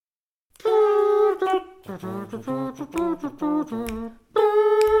Hello,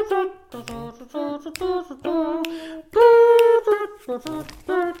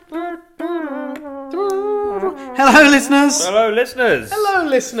 listeners. Hello, listeners. Hello,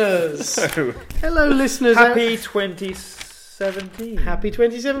 listeners. Hello, listeners. Happy 2017. Happy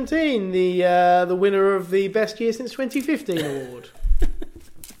 2017. The winner of the Best Year Since 2015 award.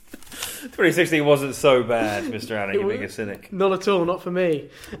 2016 wasn't so bad, Mr. Allen. You're being a cynic. Not at all. Not for me.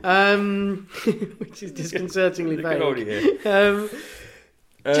 Which is disconcertingly vague. Good old year.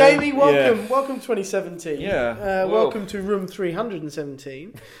 Jamie, welcome. Welcome to 2017. Yeah. Welcome to room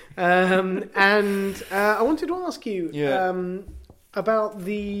 317. And I wanted to ask you about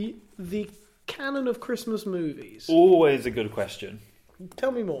the canon of Christmas movies. Always a good question.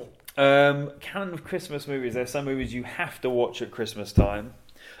 Tell me more. Canon of Christmas movies. There's some movies you have to watch at Christmas time.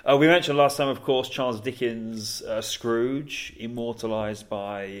 We mentioned last time, of course, Charles Dickens' Scrooge, immortalised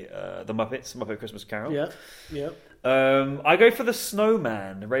by the Muppets, Muppet Christmas Carol. Yeah. I go for the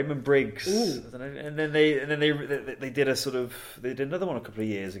Snowman, Raymond Briggs. Ooh. I don't know. And then they did another one a couple of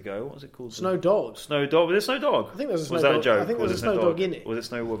years ago. What was it called? Snow Dog. Snow Dog. Was it Snow Dog? I think there was a Snow Was Dog. that a joke? I think there was was a Snow Dog in it. Was it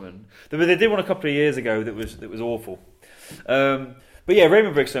Snow Woman? They did one a couple of years ago that was awful. But yeah,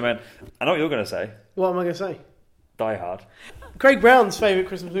 Raymond Briggs, Snowman. I know what you're going to say. What am I going to say? Die Hard. Craig Brown's favourite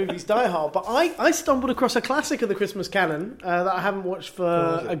Christmas movie is Die Hard, but I stumbled across a classic of the Christmas canon that I haven't watched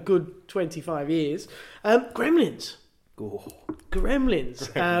for a good 25 years. Gremlins. Oh. Gremlins.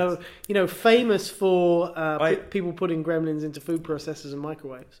 Famous for people putting gremlins into food processors and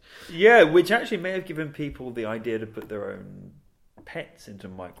microwaves. Yeah, which actually may have given people the idea to put their own pets into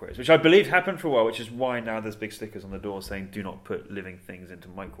microwaves, which I believe happened for a while, which is why now there's big stickers on the door saying do not put living things into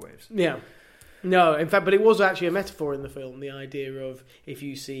microwaves. Yeah. No, in fact, but it was actually a metaphor in the film. The idea of if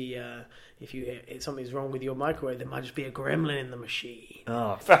you hear something's wrong with your microwave, there might just be a gremlin in the machine.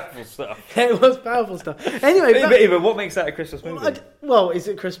 Oh, powerful stuff. It was powerful stuff. Anyway, but what makes that a Christmas movie? Well, is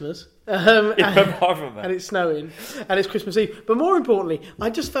it Christmas? Apart from that. And it's snowing, and it's Christmas Eve. But more importantly, I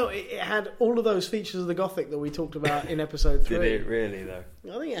just felt it had all of those features of the Gothic that we talked about in episode 3. Did it really, though?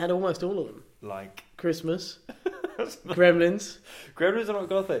 I think it had almost all of them. Like Christmas, Gremlins. Gremlins are not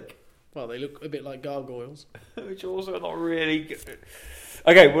Gothic. Well, they look a bit like gargoyles. Which also are not really good.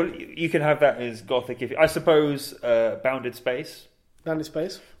 Okay, well, you can have that as Gothic. I suppose Bounded Space. Bounded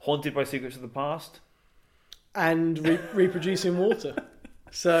Space. Haunted by Secrets of the Past. And Reproducing Water.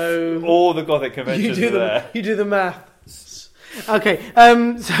 So all the Gothic conventions are there. You do the math. Okay,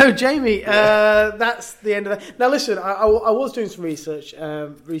 so Jamie, that's the end of that. Now listen, I was doing some research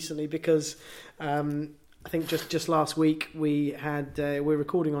recently because I think just last week we had we're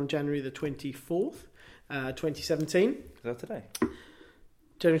recording on January the 24th, 2017. Is that today?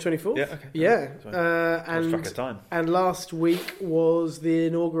 January 24th? Yeah, okay. Yeah. Lost track of time. And last week was the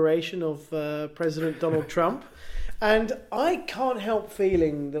inauguration of President Donald Trump. And I can't help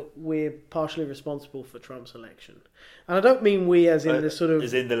feeling that we're partially responsible for Trump's election. And I don't mean we as in the sort of...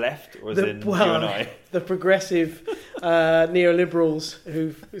 As in the left or as in you and I? The progressive neoliberals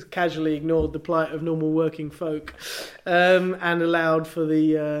who've casually ignored the plight of normal working folk and allowed for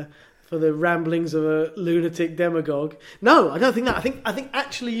the ramblings of a lunatic demagogue. No, I don't think that. I think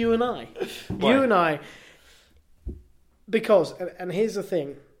actually you and I. Why? You and I... Because, and here's the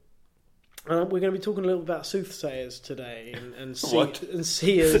thing... we're going to be talking a little about soothsayers today and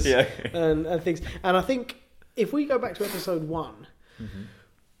seers yeah. and things. And I think if we go back to episode 1, mm-hmm.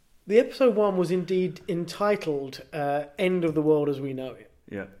 the episode 1 was indeed entitled End of the World as We Know It.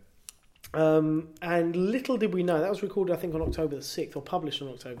 Yeah. And little did we know, that was recorded I think on October the 6th or published on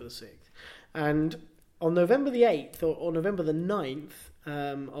October the 6th. And on November the 8th or November the 9th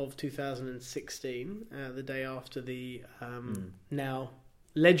of 2016, the day after the now...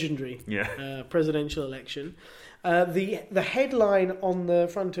 legendary presidential election. The headline on the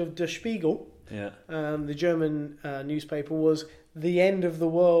front of Der Spiegel, the German newspaper, was "The End of the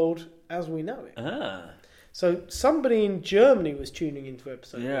World as We Know It." So somebody in Germany was tuning into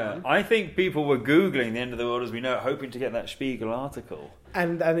episode 1. I think people were Googling The End of the World as We Know It, hoping to get that Spiegel article.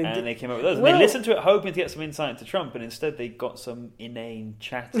 And they came up with those. And they listened to it hoping to get some insight into Trump, and instead they got some inane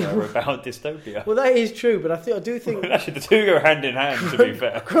chatter about dystopia. Well, that is true, but I do think... Actually, the two go hand in hand, to be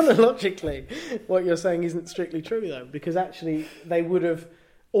fair. Chronologically, what you're saying isn't strictly true, though, because actually they would have...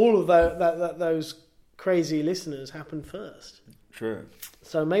 All of those crazy listeners happened first. True.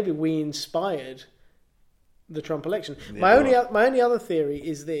 So maybe we inspired the Trump election. My only other theory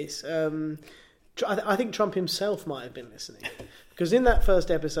is this. I think Trump himself might have been listening. Because in that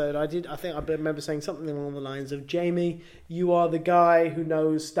first episode, I think I remember saying something along the lines of, Jamie, you are the guy who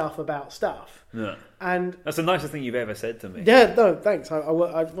knows stuff about stuff. Yeah. And that's the nicest thing you've ever said to me. Yeah, no, thanks. I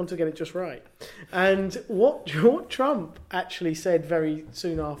want to get it just right. And what Trump actually said very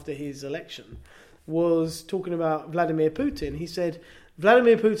soon after his election was talking about Vladimir Putin. He said,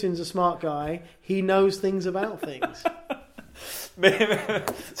 Vladimir Putin's a smart guy. He knows things about things. me and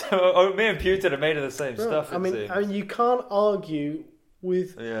Putin are made of the same stuff. I mean, you can't argue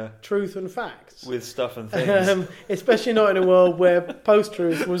with truth and facts. With stuff and things. Especially not in a world where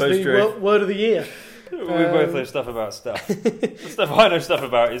post-truth was the word of the year. We both know stuff about stuff. The stuff I know stuff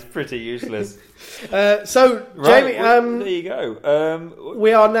about is pretty useless. So, right, Jamie... there you go.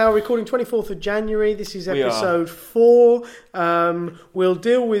 We are now recording 24th of January. This is episode 4. We'll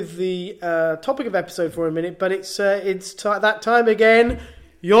deal with the topic of episode 4 in a minute, but it's that time again.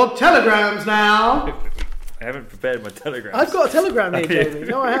 Your telegrams now. I haven't prepared my telegrams. I've got a telegram here, Jamie.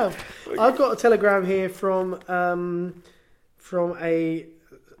 No, I have. I've got a telegram here from a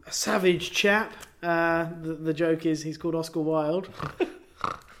savage chap. The joke is he's called Oscar Wilde.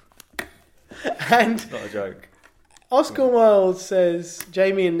 And it's not a joke. Oscar Wilde says,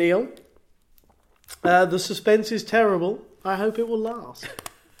 Jamie and Neil, the suspense is terrible. I hope it will last.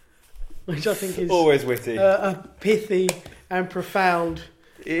 Which I think is always witty. A pithy and profound.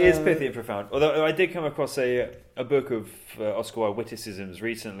 It is pithy and profound. Although I did come across a book of Oscar Wilde witticisms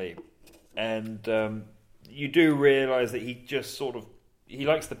recently, and you do realise that he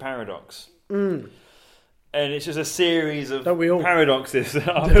likes the paradox. Mm. And it's just a series of paradoxes that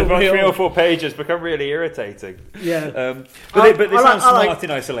after about 3 or 4 pages become really irritating. Yeah. But they sound smart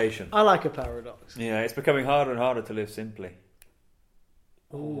in isolation. I like a paradox. Yeah, it's becoming harder and harder to live simply.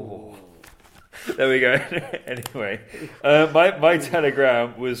 Ooh. There we go. Anyway, my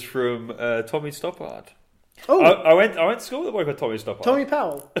telegram was from Tommy Stoppard. Oh, I went to school with a boy called Tommy Stoppard. Tommy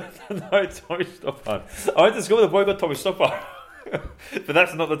Powell. No, Tommy Stoppard. I went to school with a boy called Tommy Stoppard. But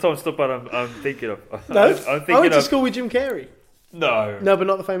that's not the Tom Stoppard I'm thinking of. No, I went to school with Jim Carrey. No, but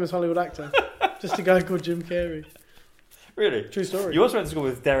not the famous Hollywood actor. Just a guy called Jim Carrey. Really? True story. You also went to school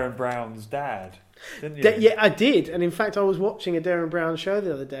with Darren Brown's dad, didn't you? Yeah, I did. And in fact, I was watching a Darren Brown show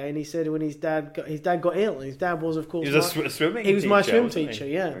the other day, and he said when his dad got ill, and his dad was, of course, he was a swimming. He was my swim teacher.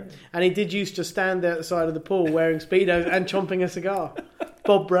 Yeah, and he did used to stand there at the side of the pool wearing speedos and chomping a cigar.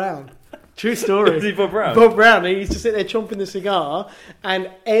 Bob Brown. True story. Was he Bob Brown? Bob Brown. He used to sit there chomping the cigar,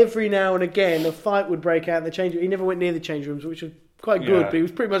 and every now and again a fight would break out in the change room. He never went near the change rooms, which was quite good, but he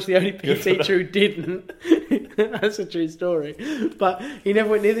was pretty much the only PE teacher who didn't. That's a true story. But he never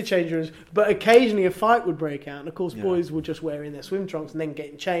went near the change rooms. But occasionally a fight would break out, and of course boys would just wear in their swim trunks and then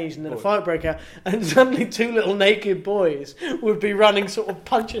getting changed, and then a fight would break out, and suddenly 2 little naked boys would be running, sort of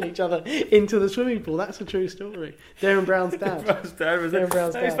punching each other into the swimming pool. That's a true story. Darren Brown's dad. Darren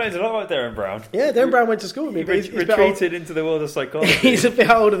Brown's dad. That explains a lot about Darren Brown. Yeah, Darren Brown went to school with me. He retreated into the world of psychology. He's a bit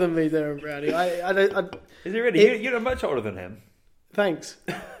older than me, Darren Brown. Is he really? You're not much older than him. Thanks.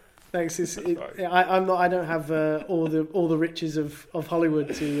 I don't have all the riches of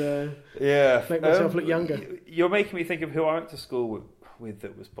Hollywood to make myself look younger. You're making me think of who I went to school with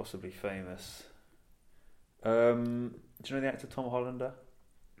that was possibly famous. Do you know the actor Tom Hollander?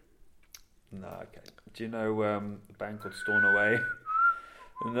 No, okay. Do you know a band called Stornoway?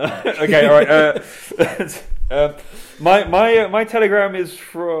 No. Okay, all right. My telegram is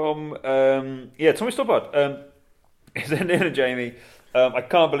from Tommy Stoppard. Is there Neil and Jamie? I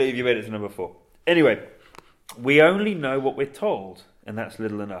can't believe you made it to number 4. Anyway, we only know what we're told, and that's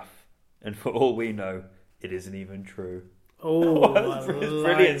little enough. And for all we know, it isn't even true. Oh, it's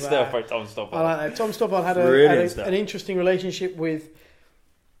brilliant stuff by Tom Stoppard. I like that. Tom Stoppard had an interesting relationship with,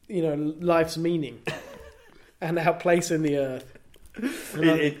 life's meaning and our place in the earth.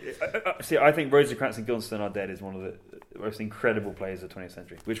 See, I think Rosencrantz and Guildenstern Are Dead is one of the most incredible plays of the 20th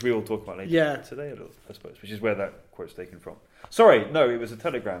century, which we will talk about later today, I suppose, which is where that quote's taken from. Sorry, no, it was a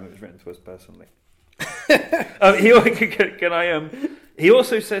telegram. It was written to us personally. He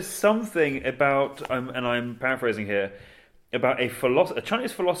also says something about, and I'm paraphrasing here, about a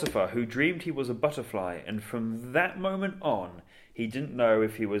Chinese philosopher who dreamed he was a butterfly, and from that moment on, he didn't know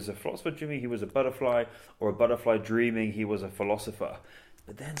if he was a philosopher dreaming he was a butterfly, or a butterfly dreaming he was a philosopher.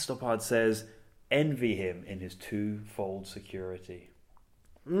 But then Stoppard says, envy him in his twofold security.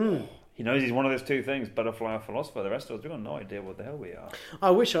 He knows he's one of those two things, butterfly or philosopher. The rest of us, we've got no idea what the hell we are. I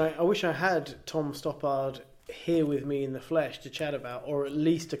wish I had Tom Stoppard here with me in the flesh to chat about, or at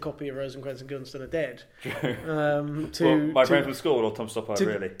least a copy of Rosencrantz and Guildenstern Are Dead. My friend from school, or Tom Stoppard,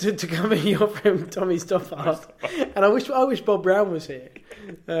 really? To come in your friend Tommy Stoppard. And I wish Bob Brown was here.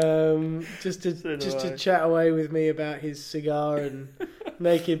 just to So do just I. to chat away with me about his cigar and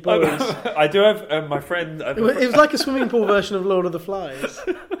naked boys. I do have my friend. It was like a swimming pool version of Lord of the Flies.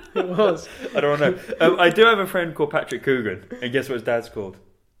 It was. I don't know. I do have a friend called Patrick Coogan, and guess what his dad's called?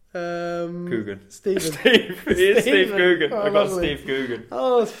 Coogan. Stephen. Steve. It is Steve Stephen. Coogan. Oh, I got lovely. Steve Coogan.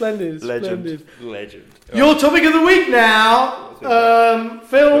 Oh, splendid. Legend. Splendid. Legend. Your topic of the week now. What's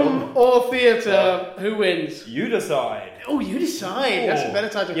Film or theatre? Who wins? You decide. Oh, you decide. That's a better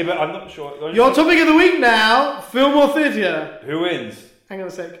title. Yeah, but I'm not sure. Your topic of the week now. Film or theatre? Who wins? Hang on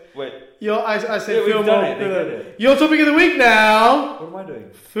a sec. Wait. I said Yeah, we've film done or it, they theatre. did it. Your topic of the week now. What am I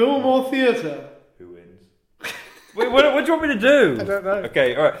doing? Film or theatre? Who wins? Wait, what do you want me to do? I don't know.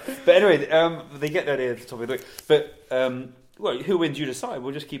 Okay, all right. But anyway, they get the idea of the topic of the week. But well, who wins? You decide.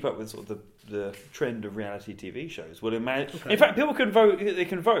 We'll just keep up with sort of the trend of reality TV shows. We'll imagine. Okay. In fact, people can vote. They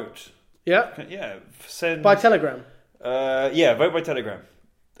can vote. Yeah. Yeah. Send By Telegram. yeah. Vote by Telegram.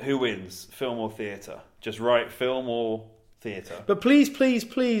 Who wins? Film or theatre? Just write film or theatre. But please, please,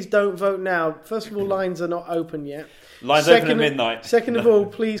 please don't vote now. First of all, lines are not open yet. Lines open at midnight. Second of all,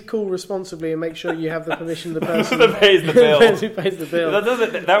 please call responsibly and make sure you have the permission of the person That pays the bill. who pays the bill.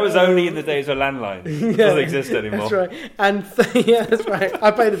 That was only in the days of landline. It doesn't exist anymore. That's right. And yeah, that's right.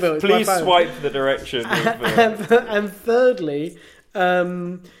 I pay the bill. It's Please my phone. swipe the direction. And thirdly,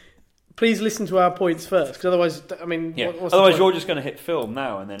 please listen to our points first, because otherwise, I mean, Yeah. what's the Otherwise, point? you're just going to hit film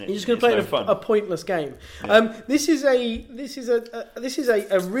now, and then You're just going to play a pointless game. Yeah. This is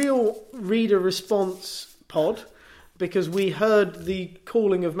a real reader response pod, because we heard the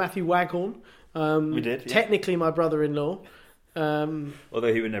calling of Matthew Waghorn. We did, yeah. Technically, my brother-in-law.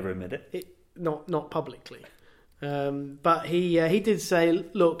 Although he would never admit it. Not publicly. But he did say,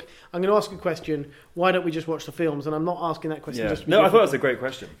 look, I'm going to ask a question. Why don't we just watch the films? And I'm not asking that question just to be No, I thought difficult. it was a great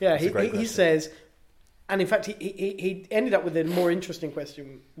question. Yeah, It's a great he question. says, and in fact, he ended up with a more interesting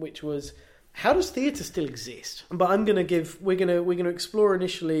question, which was, how does theatre still exist? But we're going to explore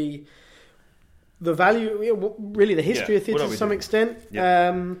initially the value, really the history of theatre to some extent. Yeah.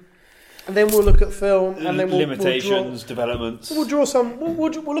 And then we'll look at film, and then we'll limitations, developments. We'll draw some.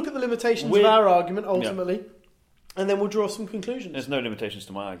 We'll look at the limitations of our argument ultimately, and then we'll draw some conclusions. There's no limitations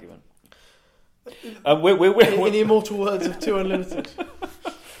to my argument. In the immortal words of Two Unlimited.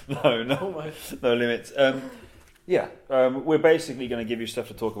 No Almost. limits. We're basically going to give you stuff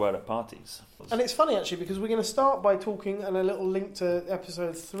to talk about at parties. And it's funny actually, because we're going to start by talking, and a little link to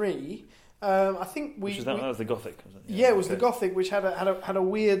episode 3. I think that was the Gothic, wasn't it? Yeah, it was the Gothic, which had a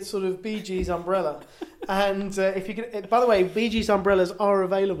weird sort of Bee Gees umbrella. And if you could, by the way, Bee Gees umbrellas are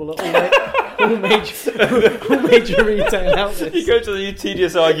available at all major retail outlets. You go to the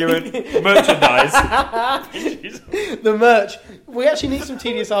tedious argument merchandise. The merch. We actually need some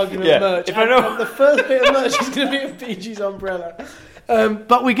tedious argument merch. If I know, and the first bit of merch is going to be a Bee Gees umbrella.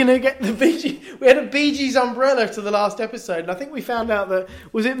 But we're going to get the Bee Gees. We had a Bee Gees umbrella to the last episode, and I think we found out that,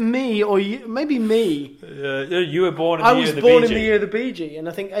 was it me or you? Maybe me. you were born in the I year was of the born Bee in the Gee. year of the Bee Gee, and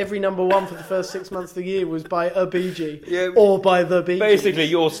I think every number one for the first 6 months of the year was by a Bee Gee, or by the Bee Gee. Basically,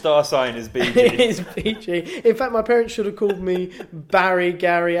 your star sign is Bee Gee. It is Bee Gee. In fact, my parents should have called me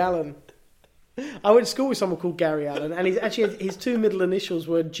Gary Allen. I went to school with someone called Gary Allen, and his two middle initials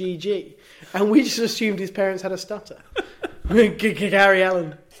were GG, and we just assumed his parents had a stutter. Gary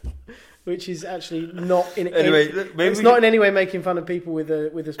Allen, which is actually not in not in any way making fun of people with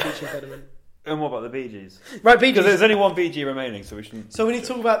a speech impediment. And what about the Bee Gees? Right, Bee Gees. Because there's only one Bee Gee remaining, so we shouldn't. So we need to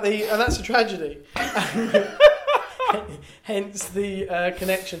talk about and that's a tragedy. Hence the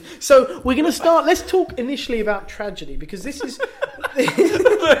connection. So we're going to start. Let's talk initially about tragedy, because this is.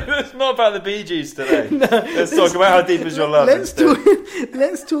 It's not about the Bee Gees today. Let's talk about how deep is your love. Let's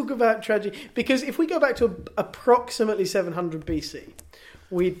talk about tragedy, because if we go back to approximately 700 BC,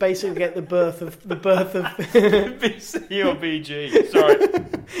 we basically get the birth of BC or BG.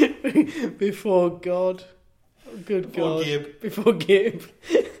 Sorry, before God. Good Before God. Gibb. Before Gibb.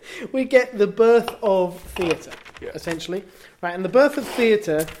 We get the birth of theatre, essentially. Right, and the birth of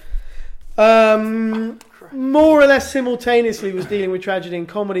theatre more or less simultaneously was dealing with tragedy and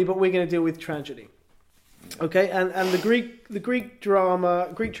comedy, but we're going to deal with tragedy. Okay, and the Greek drama,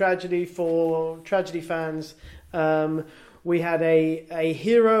 Greek tragedy for tragedy fans, we had a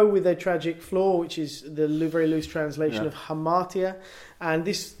hero with a tragic flaw, which is the very loose translation of hamartia, and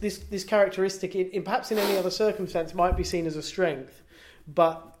this characteristic, perhaps in any other circumstance, might be seen as a strength,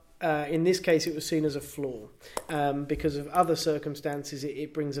 but in this case it was seen as a flaw, because of other circumstances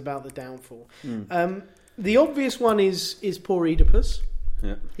it brings about the downfall. The obvious one is poor Oedipus,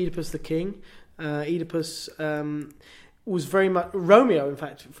 Oedipus the king. Oedipus was very much Romeo. In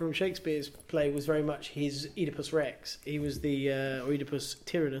fact, from Shakespeare's play, was very much his Oedipus Rex. He was the or Oedipus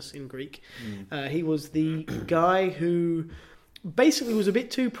Tyrannus in Greek. He was the guy who basically was a bit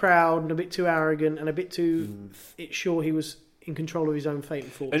too proud and a bit too arrogant and a bit too sure he was in control of his own fate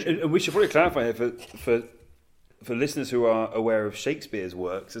and fortune. And we should probably clarify here for listeners who are aware of Shakespeare's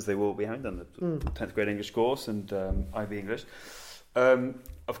works, as they will be, having done the 10th grade English course and IB English.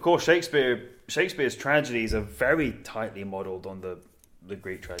 Of course, Shakespeare's tragedies are very tightly modelled on the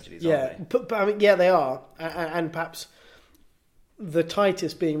Greek tragedies, aren't they? But I mean, yeah, they are, and perhaps the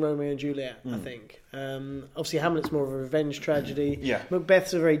tightest being Romeo and Juliet, I think. Obviously, Hamlet's more of a revenge tragedy. Yeah.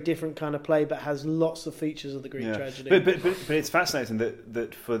 Macbeth's a very different kind of play, but has lots of features of the Greek tragedy. But it's fascinating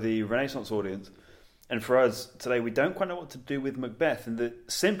that for the Renaissance audience, and for us today, we don't quite know what to do with Macbeth, and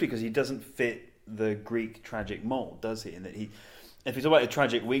that simply because he doesn't fit the Greek tragic mold, does he? And that if you talk about a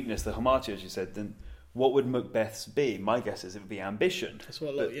tragic weakness, the hamartia, as you said, then what would Macbeth's be? My guess is it would be ambition. That's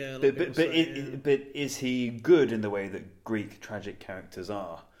what a lot of people say. But is he good in the way that Greek tragic characters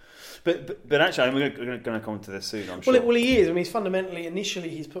are? But actually, I'm going to come to this soon, I'm sure. Well, he is. I mean, he's fundamentally, initially,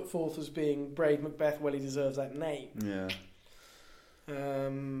 he's put forth as being brave Macbeth. Well, he deserves that name. Yeah.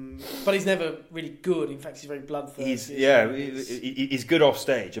 But he's never really good. In fact, he's very bloodthirsty. He's good off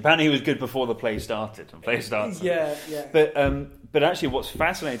stage. Apparently, he was good before the play started. Yeah. But actually, what's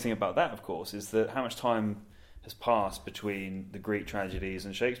fascinating about that, of course, is that how much time has passed between the Greek tragedies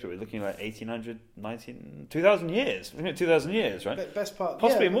and Shakespeare. We're looking at 1800, 2,000 years. 2,000 years, right? Best part,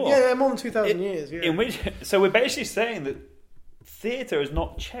 possibly more. Yeah, more than 2,000 years. Yeah. So we're basically saying that theatre has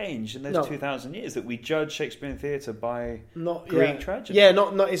not changed in those 2,000 years, that we judge Shakespearean theatre by Greek tragedy. Yeah,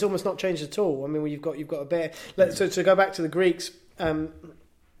 not it's almost not changed at all. I mean, you've got a bear. So to go back to the Greeks, in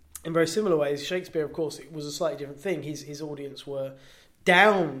very similar ways, Shakespeare, of course, it was a slightly different thing. His audience were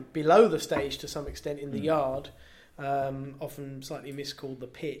down below the stage to some extent in the yard, often slightly miscalled the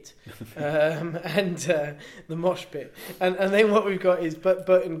pit, and the mosh pit. And then what we've got is, but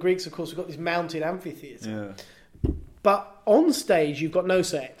in Greeks, of course, we've got this mounted amphitheatre. Yeah. But on stage, you've got no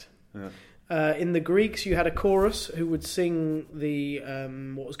set. Yeah. In the Greeks, you had a chorus who would sing the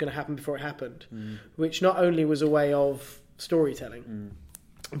what was going to happen before it happened, which not only was a way of storytelling,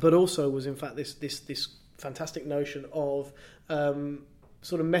 but also was, in fact, this fantastic notion of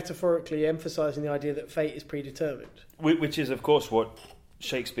sort of metaphorically emphasising the idea that fate is predetermined. Which is, of course, what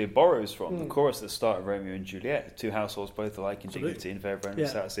Shakespeare borrows from. The chorus at the start of Romeo and Juliet: two households both alike in dignity and fair brand and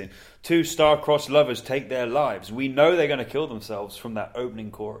satisfying. Two star-crossed lovers take their lives. We know they're going to kill themselves from that opening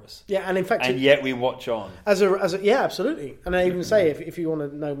chorus. Yeah, and in fact, yet we watch on. As a absolutely. And I even say, if you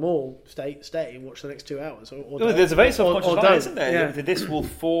want to know more, stay and watch the next 2 hours. There's a very self-conscious line, isn't there? Yeah. This will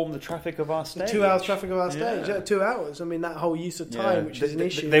form the traffic of our stage. 2 hours traffic of our stage. Yeah, 2 hours. I mean, that whole use of time, which is an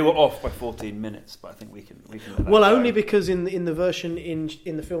issue. They were off by 14 minutes, but I think we can. Well, only because in the version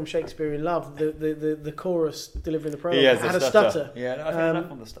in the film Shakespeare in Love, the chorus delivering the prologue had a stutter. Yeah, I think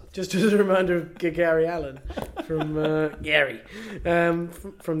enough on the stutter. Just as a reminder of Gary Allen from Gary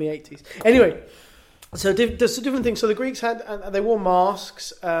from the 80s. Anyway, so there's a different thing. So the Greeks they wore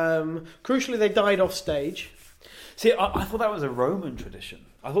masks. Crucially, they died off stage. See, I thought that was a Roman tradition.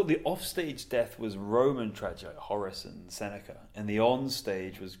 I thought the off-stage death was Roman tragedy, like Horace and Seneca, and the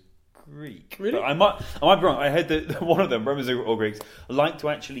on-stage was Greek. Really? But I might be wrong. I heard that one of them, Romans or Greeks, liked to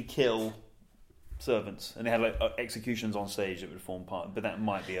actually kill servants, and they had like executions on stage that would form part. But that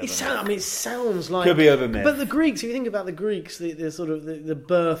might be over. It sounds like could be over myth. But the Greeks, if you think about the Greeks, the sort of the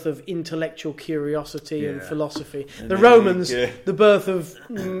birth of intellectual curiosity and philosophy. And the Romans, the birth of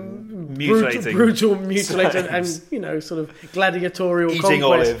brutal mutilating and sort of gladiatorial eating conquest.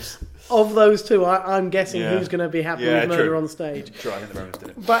 Olives. Of those two, I'm guessing who's going to be happy with murder on stage. True, I think the Romans did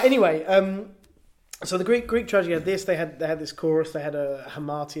it. But anyway, so the Greek tragedy had this. They had this chorus. They had a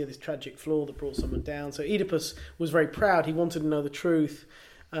hamartia, this tragic flaw that brought someone down. So Oedipus was very proud. He wanted to know the truth.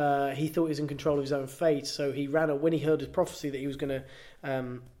 He thought he was in control of his own fate. So he ran when he heard his prophecy that he was going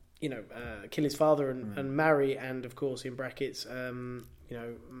to, kill his father and marry, and of course, in brackets,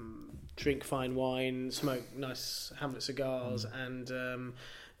 drink fine wine, smoke nice Hamlet cigars, and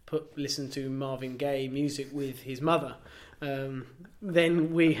listen to Marvin Gaye music with his mother.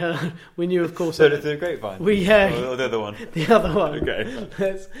 Then we knew, of course. So the grapevine. Or the other one. The other one. Okay.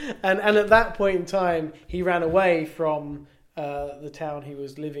 and at that point in time, he ran away from the town he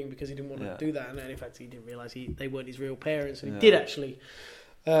was living because he didn't want to do that. And in fact, he didn't realise they weren't his real parents, and he did actually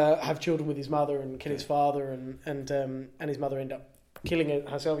have children with his mother and kill his father, and his mother ended up killing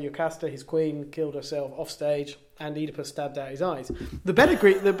herself. Jocasta, his queen, killed herself off stage, and Oedipus stabbed out his eyes. The better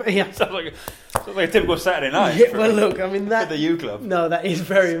Greek... Sounds like a typical Saturday night. Yeah, well, look, I mean... For the U Club. No, that is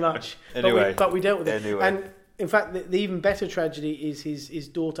very much. Anyway. But we dealt with it. Anyway. And in fact, the even better tragedy is his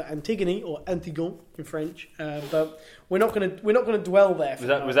daughter Antigone, or Antigone in French. But we're not going to dwell there.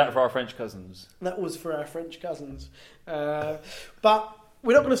 Was that for our French cousins? That was for our French cousins. But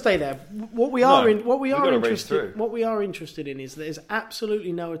we're not going to stay there. What we are interested in is there's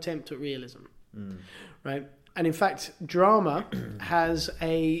absolutely no attempt at realism, right? And in fact, drama has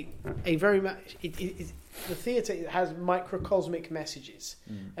a very much the theatre has microcosmic messages.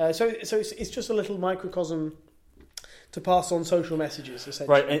 So it's just a little microcosm to pass on social messages,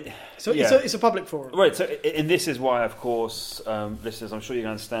 essentially. Right. It's a public forum. Right. So, and this is why, of course, listeners, I'm sure you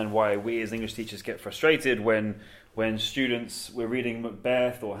can understand why we as English teachers get frustrated when students, we're reading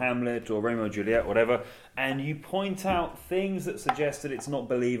Macbeth or Hamlet or Romeo and Juliet, whatever, and you point out things that suggest that it's not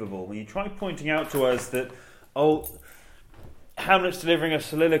believable. When you try pointing out to us that, Hamlet's delivering a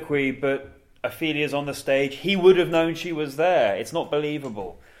soliloquy, but Ophelia's on the stage, he would have known she was there. It's not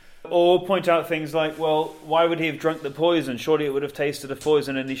believable. Or point out things like, well, why would he have drunk the poison? Surely it would have tasted of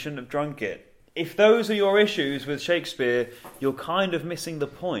poison and he shouldn't have drunk it. If those are your issues with Shakespeare, you're kind of missing the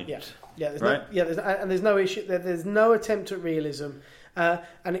point. There's no issue. There's no attempt at realism,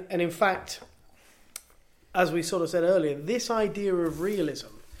 and in fact, as we sort of said earlier, this idea of realism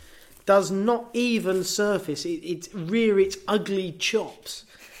does not even surface. It rear its ugly chops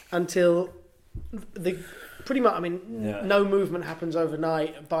until pretty much. I mean, no movement happens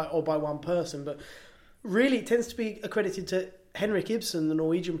overnight by one person, but really it tends to be accredited to Henrik Ibsen, the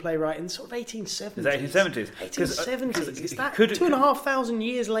Norwegian playwright, in sort of 1870s. Is that 1870s? 1870s. Is that 2,500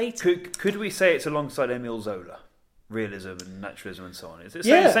 years later? Could we say it's alongside Emile Zola? Realism and naturalism and so on. It's the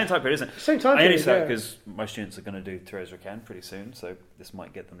same type period, isn't it? Same time period, I only say because my students are going to do Therese Raquin pretty soon, so this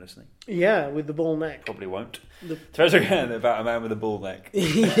might get them listening. Yeah, with the bull neck. Probably won't. Therese Raquin, about a man with a bull neck.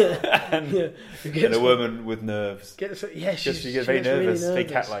 and a woman with nerves. She gets very nervous. Very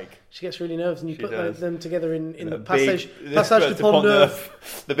cat-like. She gets really nervous, and you put them together in the Passage du Pont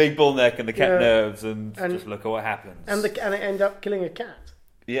Neuf. The big bull neck and the cat nerves, and just look at what happens. And it end up killing a cat.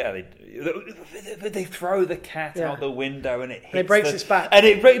 Yeah, they throw the cat out the window and it hits. And it breaks its back, but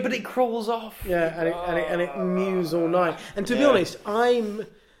it crawls off. Yeah, and it mews all night. And to be honest, I'm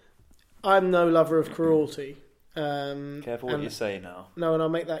no lover of cruelty. Careful what you say now. No, and I'll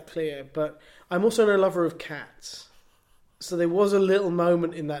make that clear. But I'm also no lover of cats. So there was a little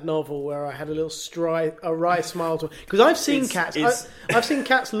moment in that novel where I had a little wry smile to, because I've seen cats. I've seen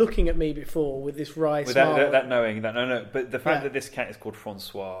cats looking at me before with this wry smile. But the fact that this cat is called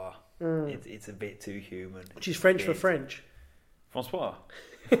Francois, it's a bit too human. Which is French for French. Francois.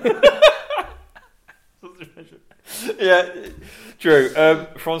 Yeah, true.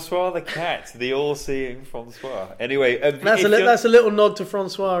 Francois the cat, the all-seeing Francois. Anyway, that's a little nod to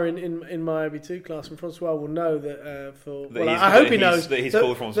Francois in my IB2 class, and Francois will know that. I hope he knows that he's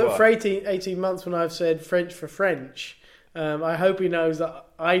called Francois. That for 18 months, when I've said French for French, I hope he knows that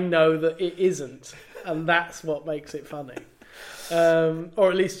I know that it isn't, and that's what makes it funny. Or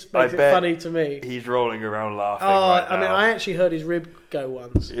at least makes it funny to me. He's rolling around laughing. Right now. I mean, I actually heard his rib go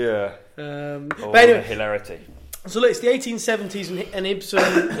once. Yeah. But anyway, hilarity. So look, it's the 1870s, and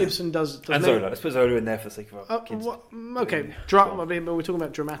Ibsen does and Zola. Let's put Zola in there for the sake of our kids. Okay, but we're talking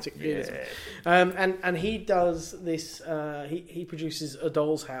about dramatic realism. And he does this. He produces A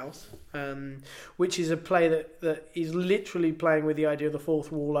Doll's House, which is a play that is literally playing with the idea of the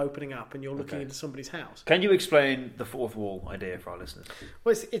fourth wall opening up, and you're looking into somebody's house. Can you explain the fourth wall idea for our listeners?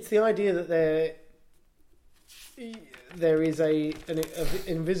 Well, it's the idea that there is an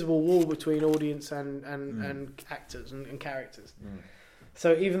invisible wall between audience and actors and characters.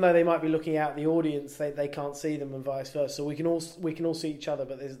 So even though they might be looking out the audience, they can't see them, and vice versa. So we can all see each other,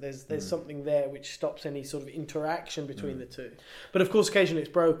 but there's something there which stops any sort of interaction between the two. But of course, occasionally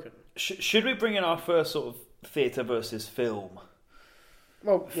it's broken. Should we bring in our first sort of theatre versus film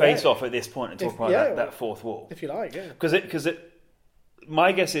face off at this point and talk about that fourth wall, if you like? Yeah, because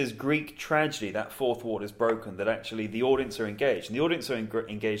my guess is Greek tragedy, that fourth wall is broken, that actually the audience are engaged. And the audience are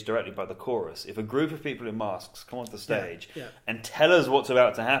engaged directly by the chorus. If a group of people in masks come onto the stage and tell us what's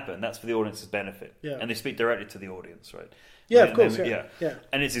about to happen, that's for the audience's benefit. Yeah. And they speak directly to the audience, right? Yeah, of course.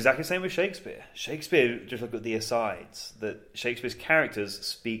 And it's exactly the same with Shakespeare. Shakespeare, just look at the asides, that Shakespeare's characters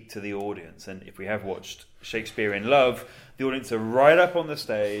speak to the audience. And if we have watched Shakespeare in Love, the audience are right up on the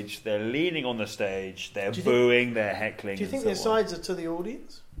stage, they're leaning on the stage, they're booing, they're heckling. Do you think the asides are to the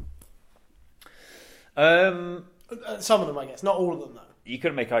audience? Some of them, I guess. Not all of them, though. You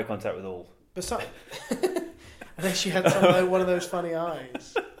couldn't make eye contact with all. Besides, unless you had one of those funny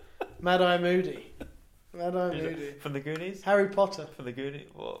eyes. Mad-Eye Moody. From the Goonies? Harry Potter. From the Goonies?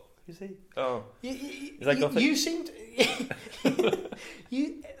 What? Who's he? Oh, Is that Gothic? You seem to...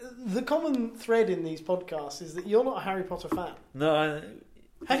 The common thread in these podcasts is that you're not a Harry Potter fan. No.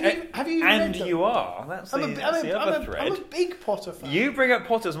 Have you and read them? you are. That's the other thread. I'm a big Potter fan. You bring up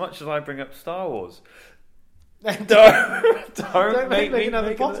Potter as much as I bring up Star Wars. don't make make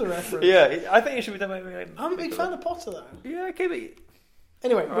another Potter reference. Yeah, I think it should be done. I'm a big fan of Potter, though. Yeah, okay,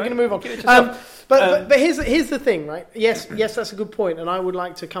 Anyway, we're going to move on. But But here's the thing, right? Yes, that's a good point, and I would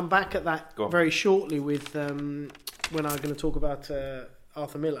like to come back at that very shortly with when I'm going to talk about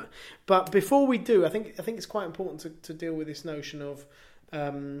Arthur Miller. But before we do, I think it's quite important to deal with this notion of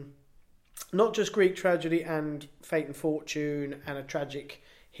not just Greek tragedy and fate and fortune, and a tragic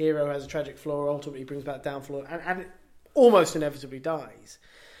hero has a tragic flaw, ultimately brings back downfall, and it almost inevitably dies.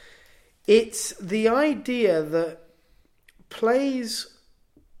 It's the idea that plays,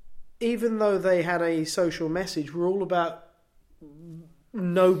 even though they had a social message, were all about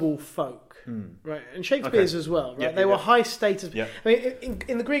noble folk. Right, and Shakespeare's as well. Right, they were high status. Yeah. I mean,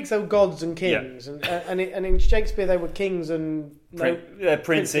 in the Greeks they were gods and kings, and in Shakespeare they were kings and they're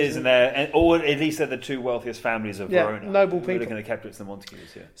princes, or at least they're the two wealthiest families of Verona. Noble people. Looking at the Capulets and the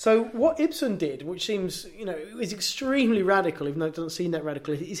Montagues. Yeah. So what Ibsen did, which seems is extremely radical, even though it doesn't seem that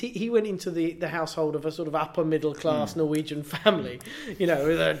radical, is he went into the household of a sort of upper middle class Norwegian family,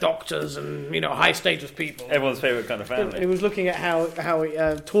 with doctors and high status people. Everyone's favourite kind of family. He was looking at how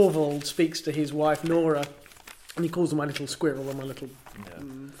Torvald speaks to his wife Nora, and he calls her my little squirrel or my little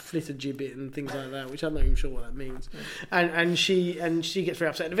flittergibbet and things like that, which I'm not even sure what that means. And she gets very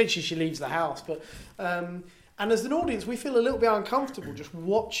upset, and eventually she leaves the house. But and as an audience, we feel a little bit uncomfortable just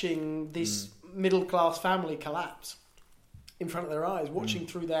watching this middle class family collapse in front of their eyes, watching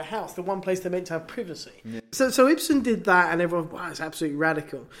through their house, the one place they're meant to have privacy. Yeah. So Ibsen did that, and everyone, wow, it's absolutely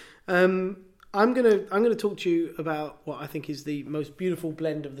radical. I'm gonna talk to you about what I think is the most beautiful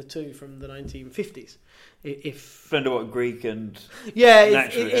blend of the two from the 1950s. Blend of what, Greek and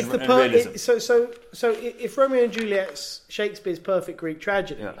it's the realism. So if Romeo and Juliet's Shakespeare's perfect Greek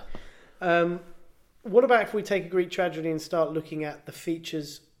tragedy, what about if we take a Greek tragedy and start looking at the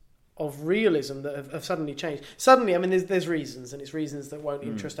features of realism that have suddenly changed? Suddenly, I mean, there's reasons, and it's reasons that won't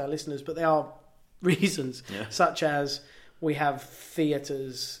interest our listeners, but they are reasons, such as we have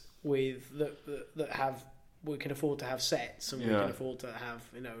theatres that have, we can afford to have sets, and we can afford to have,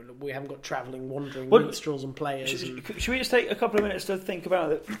 we haven't got travelling, wandering minstrels and players. Should we just take a couple of minutes to think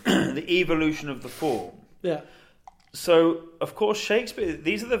about the evolution of the form? Yeah. So, of course, Shakespeare,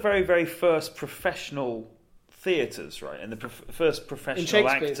 these are the very, very first professional theatres, right? And the first professional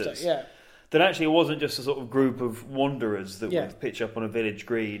actors. That actually it wasn't just a sort of group of wanderers that would pitch up on a village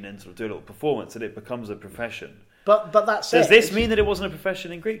green and sort of do a little performance, that it becomes a profession. But that said, does this mean that it wasn't a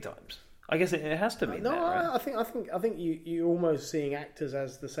profession in Greek times? I guess it has to mean that, right? I think you're almost seeing actors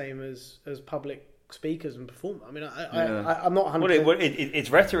as the same as public speakers and performers. I mean, I'm not 100%. Well, it's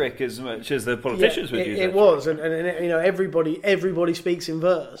rhetoric as much as the politicians would use it. It was, and everybody speaks in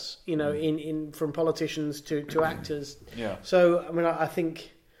verse. In from politicians to actors. Yeah. So I mean, I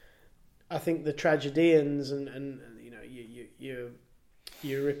think the tragedians and your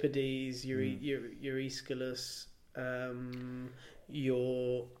Euripides, your Aeschylus,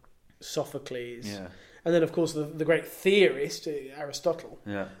 your Sophocles, and then of course the great theorist Aristotle.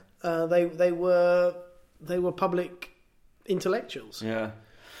 Yeah. They were public intellectuals. Yeah.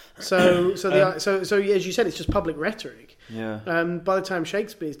 So as you said, it's just public rhetoric. Yeah. By the time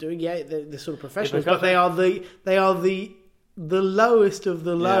Shakespeare's doing, they're sort of professionals, but they are the lowest of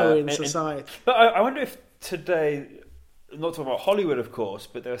the low in society. But I wonder if today, not talking about Hollywood, of course,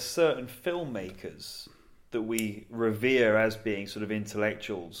 but there are certain filmmakers that we revere as being sort of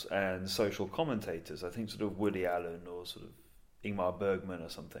intellectuals and social commentators. I think sort of Woody Allen or sort of Ingmar Bergman or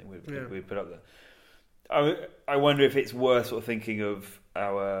something we put up there. I wonder if it's worth sort of thinking of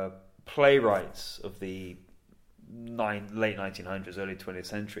our playwrights of the late 1900s, early 20th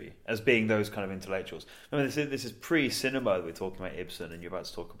century as being those kind of intellectuals. I mean, this is pre-cinema that we're talking about Ibsen, and you're about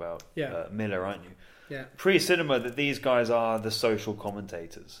to talk about Miller, aren't you? Yeah. Pre-cinema, that these guys are the social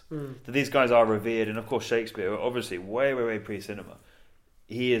commentators. That these guys are revered, and of course Shakespeare, obviously, way pre-cinema,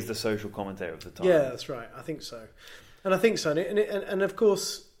 he is the social commentator of the time. Yeah, that's right. I think so, and of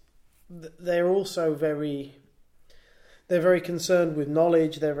course they're also very concerned with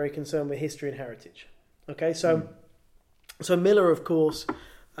knowledge. They're very concerned with history and heritage. Okay, so Miller, of course,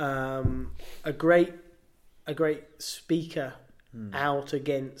 a great speaker out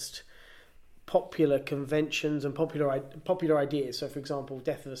against popular conventions and popular ideas. So, for example,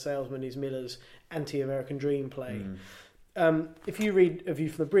 Death of a Salesman is Miller's anti-American dream play. If you read A View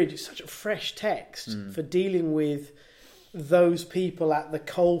from the Bridge, it's such a fresh text for dealing with those people at the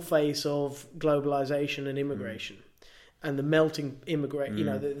coalface of globalization and immigration. And the melting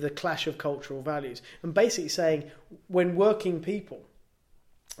the clash of cultural values. And basically saying, when working people,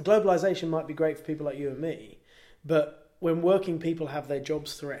 globalization might be great for people like you and me, but when working people have their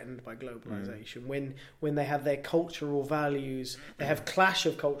jobs threatened by globalization, when they have their cultural values, they have clash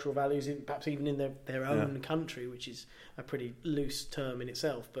of cultural values, perhaps even in their own country, which is a pretty loose term in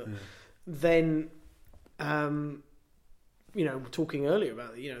itself. But then, talking earlier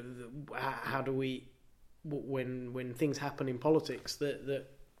about how do we, when things happen in politics that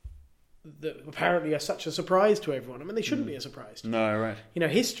apparently are such a surprise to everyone. I mean, they shouldn't be a surprise. No, right.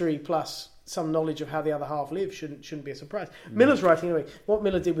 History plus some knowledge of how the other half lives shouldn't be a surprise. Miller's writing, anyway. What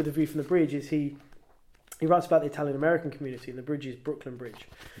Miller did with The View from the Bridge is he writes about the Italian American community, and the bridge is Brooklyn Bridge.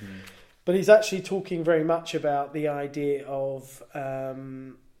 But he's actually talking very much about the idea of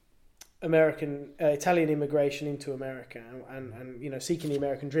Italian immigration into America, and seeking the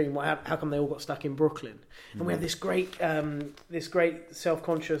American dream. How come they all got stuck in Brooklyn? And we have this great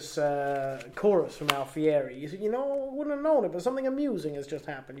self-conscious chorus from Alfieri. You said, I wouldn't have known it, but something amusing has just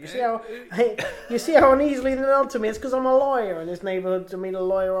happened. You see how uneasily they know to me. It's because I'm a lawyer in this neighborhood. To meet a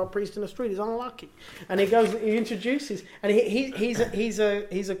lawyer or a priest in the street is unlucky. And he introduces, and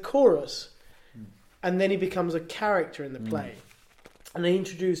he's a chorus, and then he becomes a character in the play. And he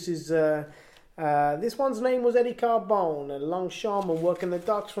introduces, this one's name was Eddie Carbone, a longshoreman working the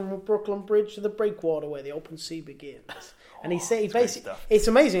docks from Brooklyn Bridge to the breakwater where the open sea begins. And he basically, it's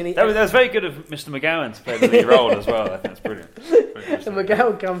amazing. That was very good of Mr. McGowan to play the lead role as well. I think that's brilliant. And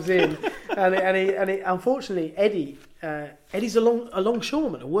McGowan comes in, and he unfortunately, Eddie's a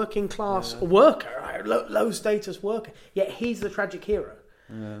longshoreman, a working class worker, low status worker. Yet he's the tragic hero.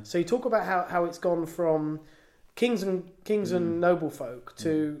 Yeah. So you talk about how it's gone from kings and noble folk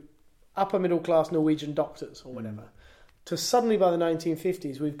to upper middle class Norwegian doctors or whatever, to suddenly by the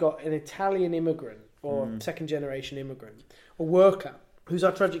 1950s we've got an Italian immigrant or second generation immigrant or worker who's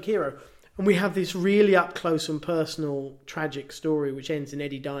our tragic hero, and we have this really up close and personal tragic story which ends in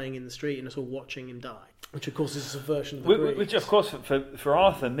Eddie dying in the street and us all watching him die, which of course is a version of the Greek. Which of course for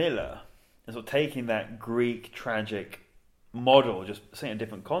Arthur Miller is sort of taking that Greek tragic model, just saying in a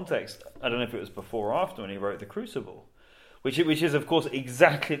different context. I don't know if it was before or after when he wrote The Crucible, which is of course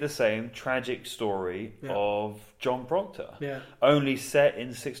exactly the same tragic story of John Proctor, only set in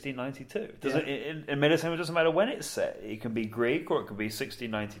 1692. In Miller's it doesn't matter when it's set. It can be Greek or it can be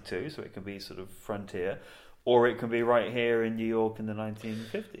 1692, so it can be sort of frontier, or it can be right here in New York in the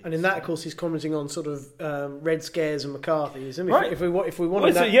 1950s. And in that, of course, he's commenting on sort of Red Scares and McCarthyism. Right. If we want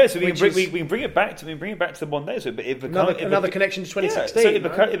so we can bring it back to the one day. So it becomes another connection to 2016. So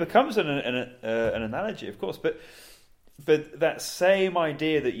it becomes an analogy, of course, but that same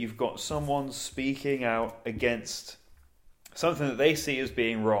idea that you've got someone speaking out against something that they see as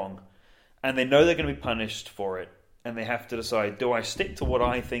being wrong, and they know they're going to be punished for it, and they have to decide: do I stick to what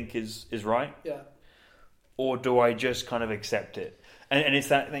I think is right? Yeah. Or do I just kind of accept it? And it's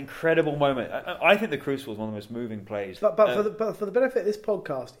that incredible moment. I think The Crucible is one of the most moving plays. But for the benefit of this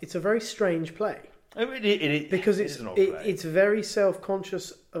podcast, it's a very strange play. Because it's very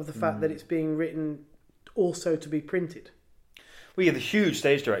self-conscious of the fact that it's being written also to be printed. Well, yeah, the huge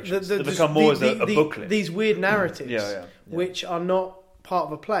stage directions that become more as a booklet. These weird narratives, which are not part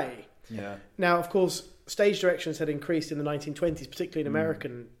of a play. Yeah. Now, of course, stage directions had increased in the 1920s, particularly in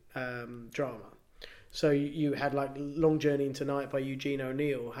American drama. So you had like Long Journey into Night by Eugene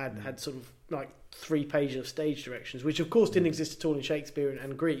O'Neill had sort of like 3 pages of stage directions, which of course didn't exist at all in Shakespeare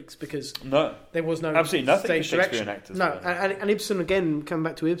and Greeks because there was no absolutely nothing stage for Shakespearean actors. No, and Ibsen, again, coming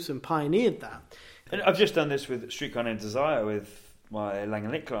back to Ibsen, pioneered that. And I've just done this with Streetcar Named Desire with my Lang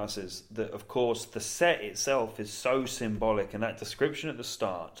and Lit classes, that of course the set itself is so symbolic, and that description at the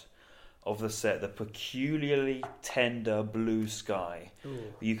start of the set, the peculiarly tender blue sky. Ooh.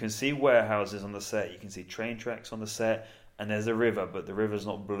 You can see warehouses on the set, you can see train tracks on the set, and there's a river, but the river's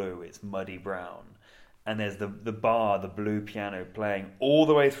not blue, it's muddy brown. And there's the bar, the blue piano playing all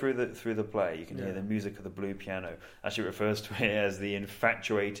the way through the play. You can hear the music of the blue piano. Actually refers to it as the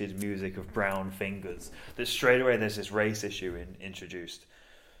infatuated music of brown fingers. That straight away there's this race issue introduced.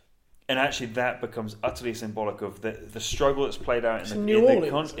 And actually, that becomes utterly symbolic of the struggle that's played out in New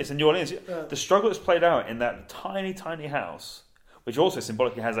Orleans. It's in New Orleans. Yeah. The struggle that's played out in that tiny, tiny house, which also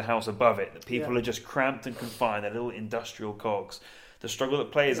symbolically has a house above it, that people are just cramped and confined, they're little industrial cogs. The struggle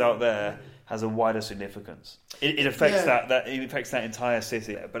that plays out there has a wider significance. It affects it affects that entire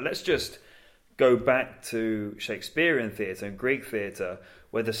city. But let's just go back to Shakespearean theatre and Greek theatre,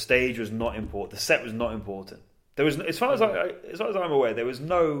 where the stage was not important, the set was not important. There was, as far as I'm aware, there was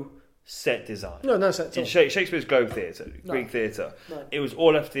no set design. No set at all. In Shakespeare's Globe Theatre, Greek theatre, it was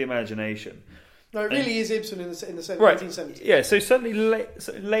all left to the imagination. No, it really is Ibsen in the 1870s. Yeah, so certainly late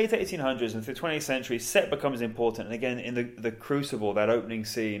 1800s and through the 20th century, set becomes important. And again, in the Crucible, that opening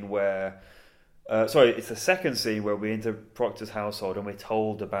scene where... it's the second scene where we enter Proctor's household and we're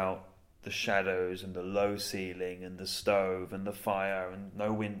told about the shadows and the low ceiling and the stove and the fire and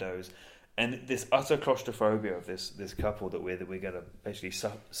no windows. And this utter claustrophobia of this couple that we're going to basically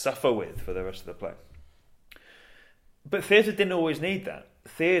suffer with for the rest of the play. But theatre didn't always need that.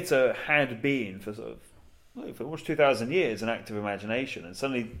 Theatre had been for almost 2,000 years an act of imagination, and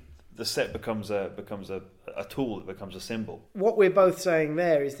suddenly the set becomes a tool, that becomes a symbol. What we're both saying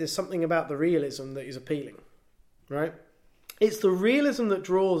there is there's something about the realism that is appealing, right? It's the realism that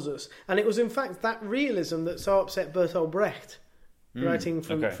draws us, and it was in fact that realism that so upset Bertolt Brecht, writing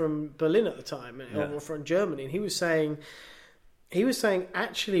from Berlin at the time, or from Germany, and he was saying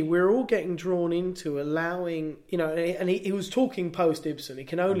actually we're all getting drawn into allowing, and he was talking post Ibsen. He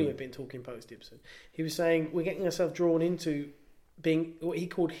can only have been talking post Ibsen. He was saying we're getting ourselves drawn into being what he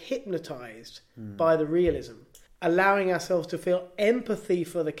called hypnotized by the realism, allowing ourselves to feel empathy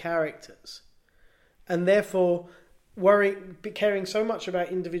for the characters, and therefore caring so much about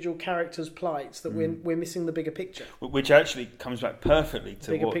individual characters' plights that we're missing the bigger picture. Which actually comes back perfectly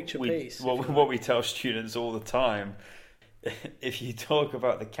to what we tell students all the time. If you talk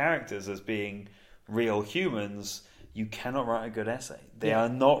about the characters as being real humans, you cannot write a good essay. They are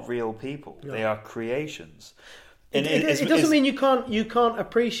not real people. No. They are creations. It doesn't mean you can't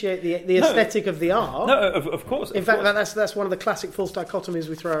appreciate the aesthetic of the art. No, of course. In fact, that's one of the classic false dichotomies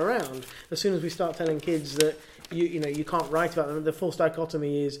we throw around. As soon as we start telling kids that you can't write about them, the false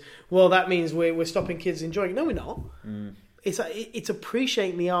dichotomy is, well, that means we're stopping kids enjoying it. No, we're not. It's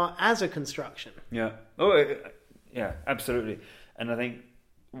appreciating the art as a construction. Yeah. Yeah, absolutely. And I think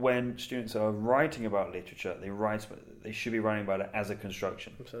when students are writing about literature, they should be writing about it as a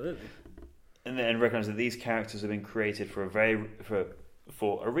construction. Absolutely. And then recognise that these characters have been created for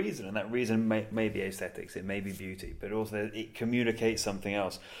a reason, and that reason may be aesthetics, it may be beauty, but also it communicates something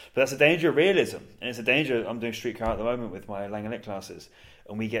else. But that's a danger of realism, and it's a danger. I'm doing streetcar at the moment with my Lang and Lit classes,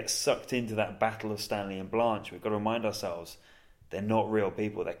 and we get sucked into that battle of Stanley and Blanche. We've got to remind ourselves they're not real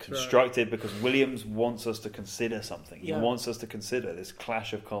people. They're constructed because Williams wants us to consider something. He wants us to consider this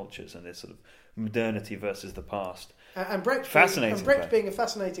clash of cultures and this sort of modernity versus the past. And Brecht, being a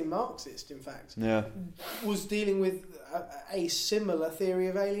fascinating Marxist, in fact, was dealing with a similar theory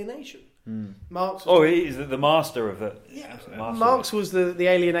of alienation. Marx. He's the master of it. Yeah, Marx was the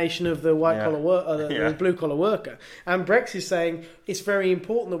alienation of the white collar worker, the blue collar worker, and Brecht is saying it's very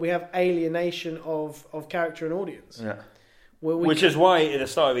important that we have alienation of character and audience. Yeah. Which is why at the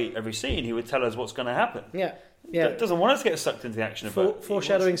start of every scene he would tell us what's going to happen. Yeah. It doesn't want us to get sucked into the action of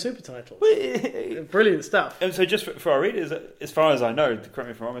foreshadowing super titles. Brilliant stuff. And so just for our readers, as far as I know, correct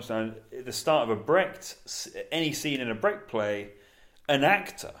me if I'm wrong, at the start of a Brecht, any scene in a Brecht play, an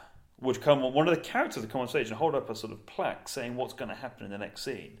actor would come on, one of the characters would come on stage and hold up a sort of plaque saying what's going to happen in the next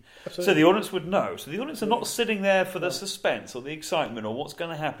scene. Absolutely. So the audience would know. So the audience are not sitting there for the suspense or the excitement or what's going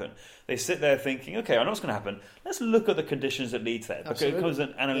to happen. They sit there thinking, okay, I know what's going to happen. Let's look at the conditions that lead to that. Because it becomes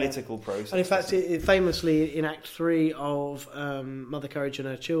an analytical process. And in fact, it famously in Act 3 of Mother Courage and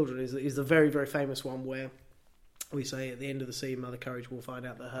Her Children is the very, very famous one where we say at the end of the scene, Mother Courage will find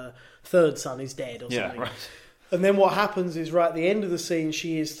out that her third son is dead or something. Yeah, right. And then what happens is, right at the end of the scene,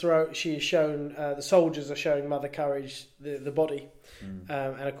 she is shown, the soldiers are showing Mother Courage the body.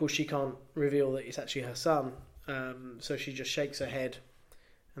 And of course she can't reveal that it's actually her son. So she just shakes her head.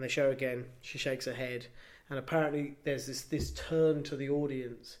 And they show again, she shakes her head. And apparently there's this turn to the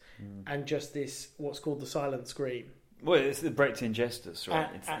audience and just this, what's called the silent scream. Well, it's the Brechtian Gestus, right?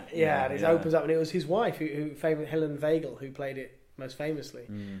 And it opens up, and it was his wife, who Helen Weigel, who played it most famously,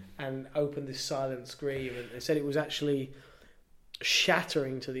 and opened this silent scream, and they said it was actually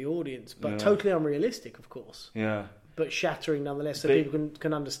shattering to the audience, but totally unrealistic, of course. Yeah. But shattering nonetheless, so people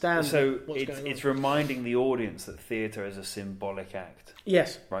can understand what's going on. It's reminding the audience that theatre is a symbolic act.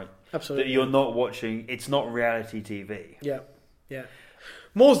 Yes. Right? Absolutely. That you're not watching, it's not reality TV. Yeah. Yeah.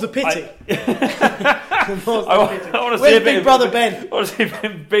 More's the pity. I want to see Big Brother Ben. I want to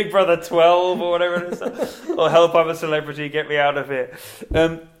see Big Brother 12 or whatever it is. Or Help I'm a Celebrity, Get Me Out of Here.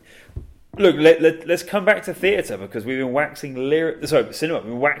 Look, let's come back to theatre, because we've been waxing cinema.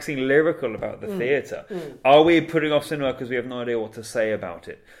 We've been waxing lyrical about the theatre. Are we putting off cinema because we have no idea what to say about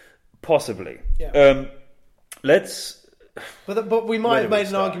it? Possibly. Yeah. But we might have made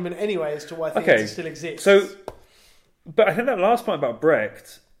an argument anyway as to why theatre still exists. But I think that last point about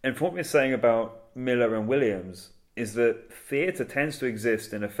Brecht, and from what we're saying about Miller and Williams, is that theatre tends to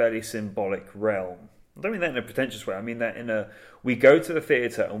exist in a fairly symbolic realm. I don't mean that in a pretentious way. I mean that we go to the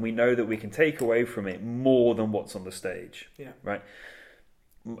theatre and we know that we can take away from it more than what's on the stage. Yeah. Right?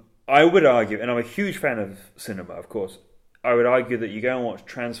 I would argue, and I'm a huge fan of cinema, of course, I would argue that you go and watch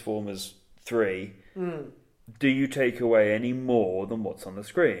Transformers 3, do you take away any more than what's on the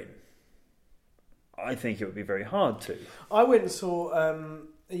screen? I think it would be very hard to. I went and saw,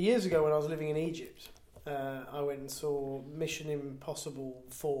 years ago when I was living in Egypt, I went and saw Mission Impossible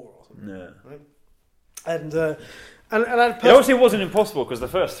 4 or something. Yeah. Right? And it obviously wasn't impossible because the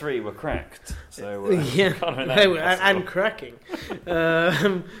first 3 were cracked. So yeah, they were, and cracking.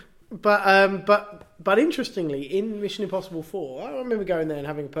 But interestingly, in Mission Impossible 4, I remember going there and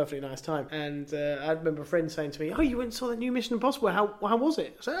having a perfectly nice time. And I remember a friend saying to me, "Oh, you went and saw the new Mission Impossible? How was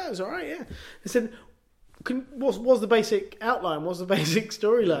it?" I said, "Oh, it was all right, yeah." They said, "What's the basic outline? What's the basic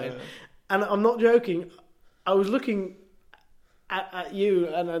storyline?" Yeah. And I'm not joking. I was looking at you,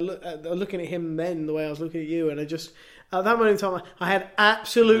 and looking at him then the way I was looking at you, and I just at that moment in time I had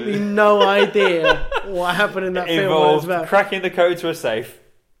absolutely no idea what happened in that film. Involved cracking the code to a safe.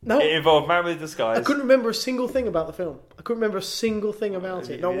 No, it involved Man with Disguise. I couldn't remember a single thing about the film. I couldn't remember a single thing about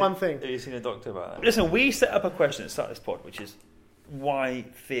it. Not one thing. Have you seen a doctor about that? Listen, we set up a question at the start of this pod, which is why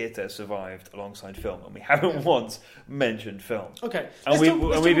theatre survived alongside film, and we haven't once mentioned film. Okay, and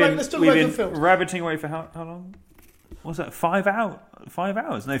let's talk about been films. Rabbiting away for how long? What's that? 5 hours? 5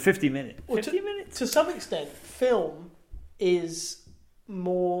 hours? No, 50 minutes. 50 minutes. To some extent, film is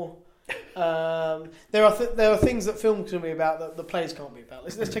more. There are things that film can be about that the plays can't be about.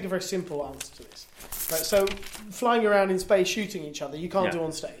 Let's take a very simple answer to this. Right, so flying around in space, shooting each other, you can't do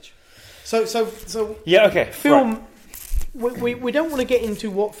on stage. So yeah, okay. Film. Right. We don't want to get into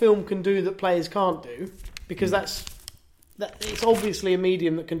what film can do that players can't do, because it's obviously a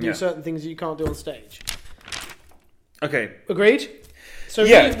medium that can do certain things that you can't do on stage. Okay. Agreed? So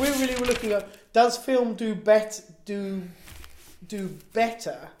we're looking at, does film do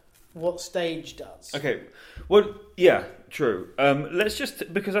better what stage does? Okay. Well, yeah, true. Let's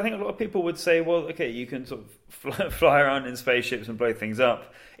just, because I think a lot of people would say, well, okay, you can sort of fly around in spaceships and blow things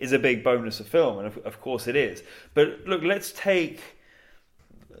up is a big bonus of film, and of course it is. But look, let's take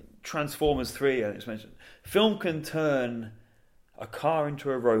Transformers 3, and it's mentioned. Film can turn a car into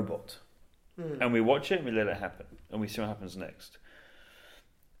a robot, and we watch it and we let it happen, and we see what happens next.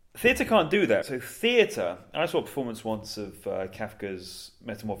 Theatre can't do that. So theatre, I saw a performance once of Kafka's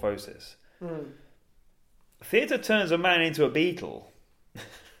Metamorphosis. Theatre turns a man into a beetle,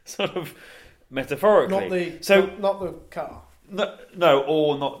 sort of metaphorically. Not the car. No,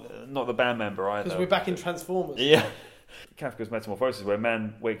 or not the band member either. Because we're back in Transformers. Yeah. Kafka's Metamorphosis, where a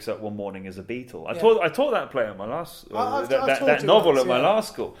man wakes up one morning as a beetle. I taught that play at my last that novel at my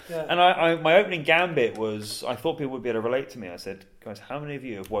last school. Yeah. And my opening gambit was, I thought people would be able to relate to me. I said, guys, how many of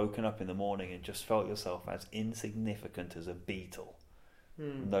you have woken up in the morning and just felt yourself as insignificant as a beetle?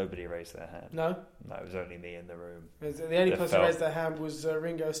 Nobody raised their hand. No, it was only me in the room. The only person who raised their hand was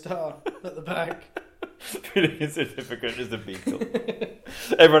Ringo Starr at the back. Feeling insignificant as a beetle.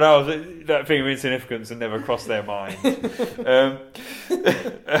 Everyone else, that thing of insignificance had never crossed their mind.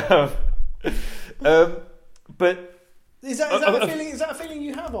 But is that a feeling? Is that a feeling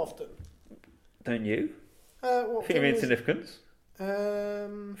you have often? Don't you? What feeling of insignificance?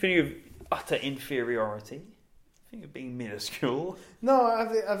 Feeling of utter inferiority? Feeling of being minuscule? No, I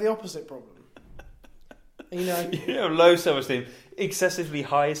have the opposite problem. You have low self-esteem, excessively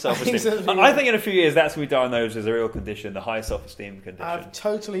high self-esteem. I think in a few years that's going to be diagnosed as a real condition, the high self-esteem condition. I have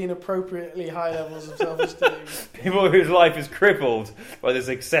totally inappropriately high levels of self-esteem. People whose life is crippled by this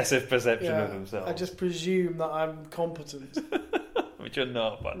excessive perception of themselves. I just presume that I'm competent. Which you're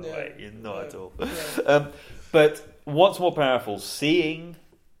not, by the way. You're not at all. Yeah. But what's more powerful, seeing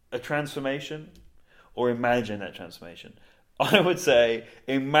a transformation or imagine that transformation? I would say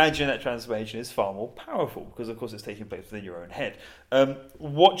imagine that transformation is far more powerful because, of course, it's taking place within your own head.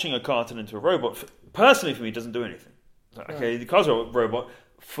 Watching a car turn into a robot, personally for me, doesn't do anything. Okay, the car's a robot.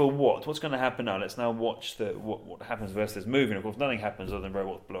 For what? What's going to happen now? Let's now watch what happens versus moving. Of course, nothing happens other than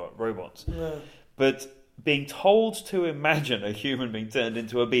robots blow up robots. Yeah. But being told to imagine a human being turned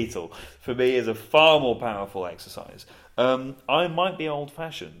into a beetle, for me, is a far more powerful exercise. I might be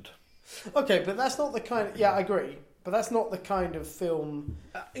old-fashioned. Okay, but that's not the kind of... Yeah, I agree. But that's not the kind of film...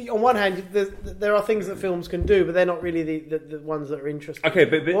 on one hand, there are things that films can do, but they're not really the ones that are interesting. Okay,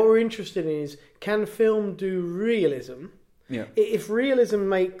 but what we're interested in is, can film do realism? Yeah. If realism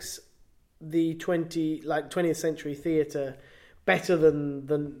makes the 20th century theatre better than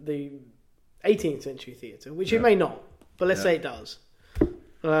the 18th century theatre, which it may not, but let's say it does.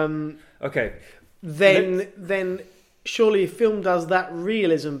 Okay. then surely film does that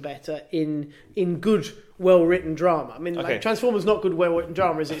realism better in good, well-written drama. I mean, like Transformers not good, well-written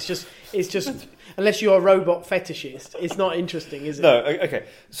drama. It's just unless you're a robot fetishist, it's not interesting, is it? No, okay.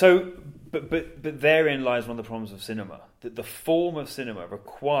 So, but therein lies one of the problems of cinema. That the form of cinema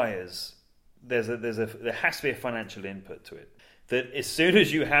requires there has to be a financial input to it. That as soon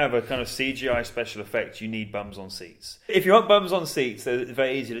as you have a kind of CGI special effect, you need bums on seats. If you want bums on seats, it's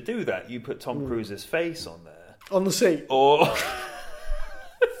very easy to do that. You put Tom Cruise's face on there. On the seat. Or...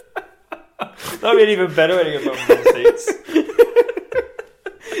 That'd be an even better way to get bums on seats.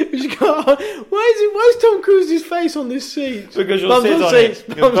 Why is Tom Cruise's face on this seat? Because you'll sit on it.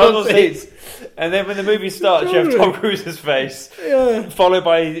 Bums on seats. And then when the movie starts, you have Tom Cruise's face, followed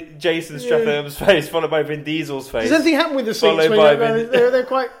by Jason Statham's face, followed by Vin Diesel's face. Does anything happen with the seats? They're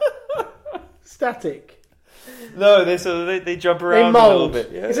quite static. No, they jump around a little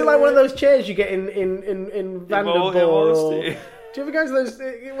bit. Yeah. Is it like one of those chairs you get in Vanderbilt? Do you ever go to those?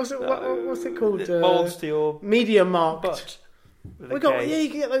 What's it called? It molds to your Media Markt. butt. You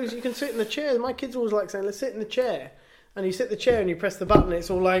can get those. You can sit in the chairs. My kids always like saying, "Let's sit in the chair." And you sit in the chair and you press the button. It's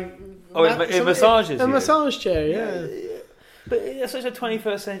all like it massages a you. Massage chair. Yeah. But it's such a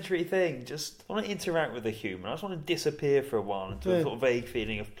 21st century thing. Just I want to interact with a human. I just want to disappear for a while into a sort of vague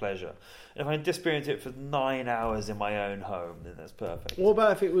feeling of pleasure. And if I can disappear into it for 9 hours in my own home, then that's perfect. What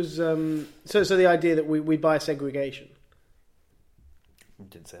about if it was so the idea that we buy segregation? I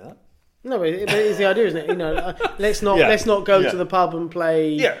didn't say that. No, but it's the idea, isn't it? You know, let's not go to the pub and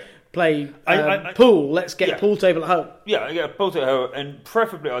play pool. Let's get a pool table at home. Yeah, I get a pool table at home, and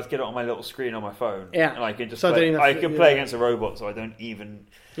preferably I'd get it on my little screen on my phone. Yeah, and I can just play against a robot, so I don't even.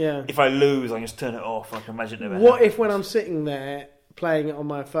 Yeah. If I lose, I can just turn it off. I can imagine it never. What happens. if when I'm sitting there playing it on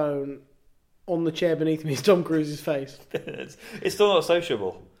my phone, on the chair beneath me is Tom Cruise's face? It's still not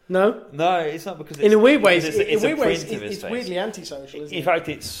sociable. No, it's not because in a weird way, it's weirdly antisocial. Isn't in fact,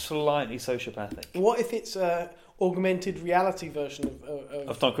 it's slightly sociopathic. What if it's augmented reality version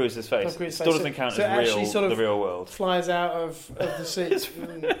of Tom Cruise's face? Still doesn't count as real. Sort of the real world flies out of the seat.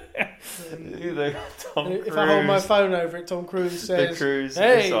 If I hold my phone over it, Tom Cruise says, the Cruise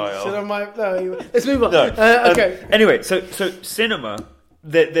 "Hey, missile." sit on my." No, let's move on. Okay. Anyway, so cinema.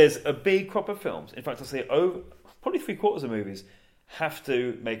 There's a big crop of films. In fact, I'll say probably 3/4 of movies have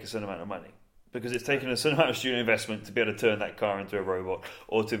to make a certain amount of money because it's taken a certain amount of studio investment to be able to turn that car into a robot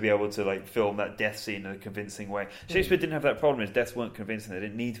or to be able to film that death scene in a convincing way. Shakespeare didn't have that problem. His deaths weren't convincing. They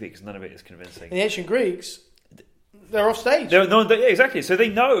didn't need to be because none of it is convincing. In the ancient Greeks, they're off stage. Exactly. So they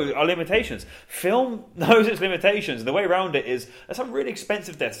know our limitations. Film knows its limitations. And the way around it is that's a really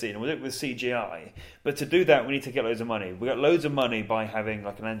expensive death scene with CGI. But to do that, we need to get loads of money. We got loads of money by having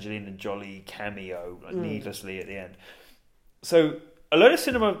like an Angelina Jolie cameo needlessly at the end. So a load of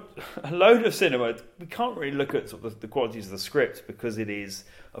cinema, we can't really look at sort of the qualities of the script because it is,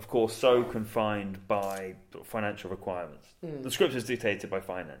 of course, so confined by financial requirements. The script is dictated by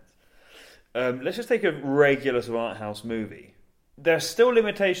finance. Let's just take a regular sort of art house movie. There are still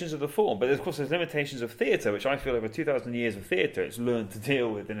limitations of the form, but of course there's limitations of theatre, which I feel over 2,000 years of theatre it's learned to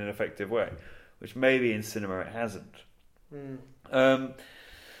deal with in an effective way, which maybe in cinema it hasn't.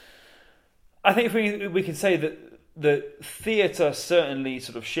 I think if we can say that the theatre certainly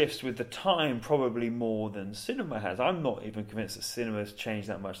sort of shifts with the time probably more than cinema has. I'm not even convinced that cinema has changed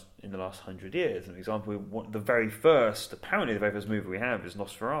that much in the last 100 years. An example, apparently the very first movie we have is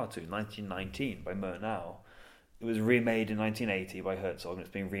Nosferatu, 1919 by Murnau. It was remade in 1980 by Herzog and it's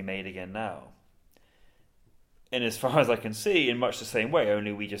being remade again now. And as far as I can see, in much the same way,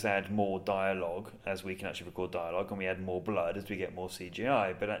 only we just add more dialogue as we can actually record dialogue, and we add more blood as we get more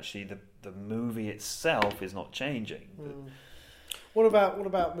CGI. But actually, the movie itself is not changing. What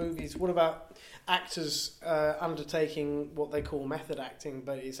about movies? What about actors undertaking what they call method acting,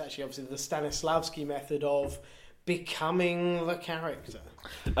 but it's actually obviously the Stanislavski method of becoming the character?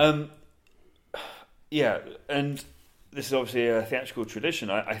 Yeah, and this is obviously a theatrical tradition.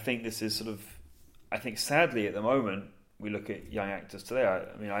 I think this is sort of. I think sadly at the moment we look at young actors today.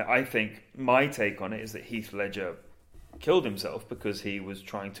 I think my take on it is that Heath Ledger killed himself because he was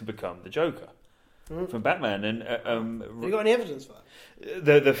trying to become the Joker from Batman. And have you got any evidence for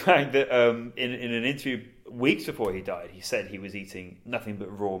that? The fact that in an interview weeks before he died, he said he was eating nothing but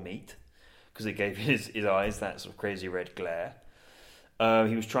raw meat because it gave his eyes that sort of crazy red glare.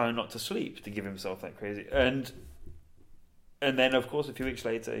 He was trying not to sleep to give himself that crazy And then, of course, a few weeks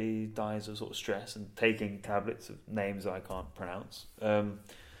later, he dies of sort of stress and taking tablets of names I can't pronounce.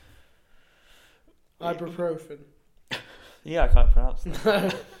 Ibuprofen. Yeah, I can't pronounce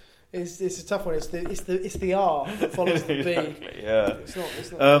them. It's a tough one. It's the R that follows the exactly, B. Yeah. It's not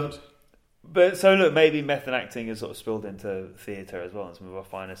good. But so look, maybe method acting has sort of spilled into theatre as well, and some of our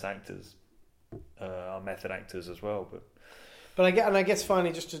finest actors are method actors as well. But I guess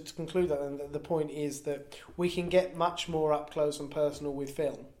finally, just to conclude that, then, the point is that we can get much more up close and personal with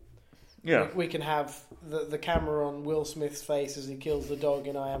film. Yeah, we can have the camera on Will Smith's face as he kills the dog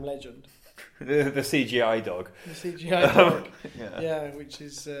in I Am Legend. the CGI dog. The CGI dog. Yeah, which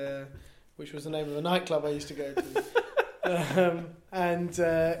was the name of a nightclub I used to go to.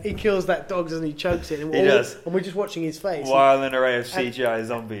 And he kills that dog and he chokes it. And he does. And we're just watching his face. While an array of CGI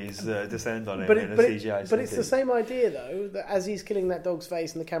zombies descend on him in a CGI But it's the same idea, though, that as he's killing that dog's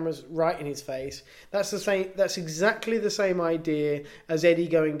face and the camera's right in his face, that's exactly the same idea as Eddie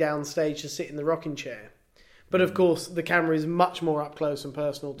going downstage to sit in the rocking chair. But of course, the camera is much more up close and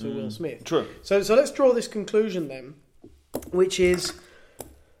personal to Will Smith. True. So let's draw this conclusion then, which is,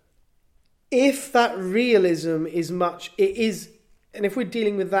 if that realism is and if we're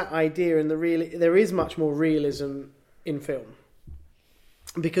dealing with that idea and there is much more realism in film,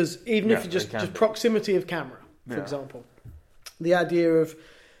 because even if you just proximity of camera, for example, the idea of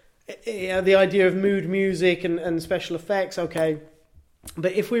mood music and special effects, okay,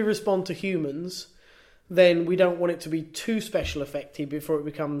 but if we respond to humans, then we don't want it to be too special effecty before it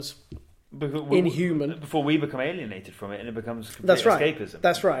becomes inhuman. Before we become alienated from it and it becomes complete escapism.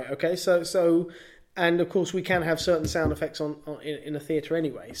 That's right. Okay, so and of course we can have certain sound effects in a theatre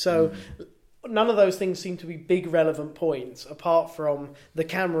anyway. So none of those things seem to be big relevant points, apart from the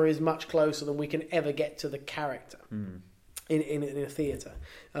camera is much closer than we can ever get to the character in a theatre.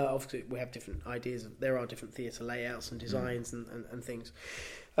 Obviously, we have different ideas. There are different theatre layouts and designs and things.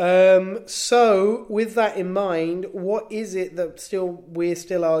 So, with that in mind, what is it that we're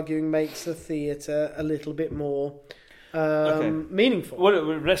still arguing makes the theatre a little bit more meaningful?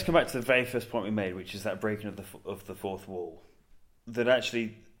 Well, let's come back to the very first point we made, which is that breaking of the fourth wall. That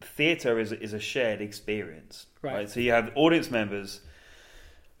actually, theatre is a shared experience, right? So you have audience members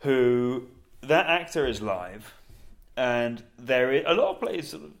who that actor is live, and there is a lot of plays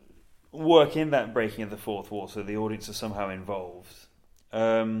sort of work in that breaking of the fourth wall, so the audience are somehow involved.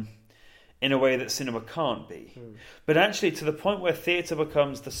 In a way that cinema can't be, but actually to the point where theatre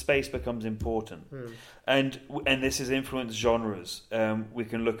the space becomes important, and this has influenced genres. We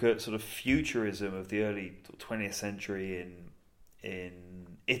can look at sort of futurism of the early 20th century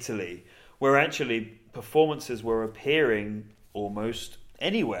in Italy, where actually performances were appearing almost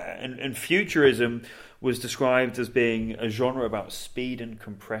anywhere, and futurism was described as being a genre about speed and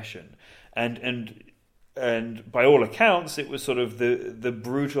compression, and by all accounts, it was sort of the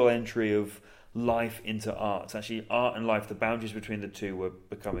brutal entry of life into art. Actually, art and life, the boundaries between the two were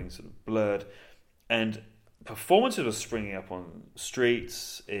becoming sort of blurred. And performances were springing up on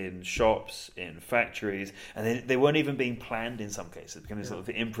streets, in shops, in factories. And they weren't even being planned in some cases. It became sort of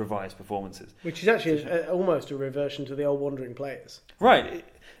improvised performances. Which is actually almost a reversion to the old Wandering Players. Right.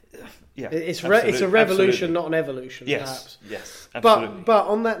 Yeah, it's a revolution, not an evolution. Perhaps. Yes, absolutely. But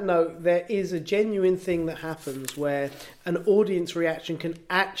on that note, there is a genuine thing that happens where an audience reaction can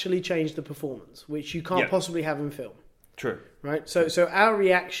actually change the performance, which you can't possibly have in film. True. Right. So our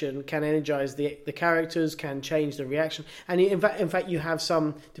reaction can energize the characters, can change the reaction, and in fact, you have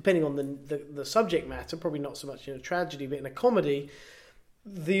some, depending on the subject matter, probably not so much in a tragedy, but in a comedy,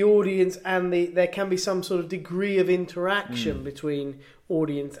 the audience and there can be some sort of degree of interaction between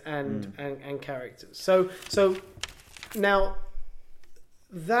audience and characters. So now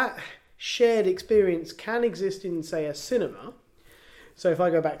that shared experience can exist in, say, a cinema. So if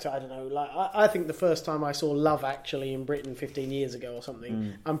I go back to, I don't know, like I think the first time I saw Love Actually in Britain 15 years ago or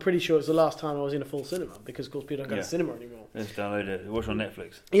something, I'm pretty sure it's the last time I was in a full cinema, because of course people don't go to cinema anymore. Let's download it. Watch on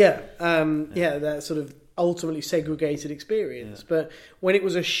Netflix. That sort of ultimately segregated experience. Yeah. But when it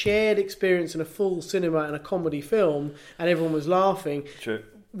was a shared experience in a full cinema and a comedy film and everyone was laughing, True.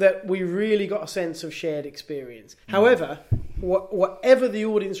 that we really got a sense of shared experience. However, whatever the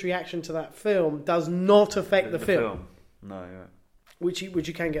audience reaction to that film does not affect the film. No, yeah. Which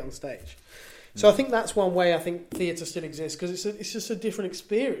you can get on stage. So I think that's one way I think theatre still exists, because it's just a different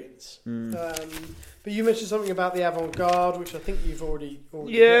experience. But you mentioned something about the avant-garde, which I think you've already done.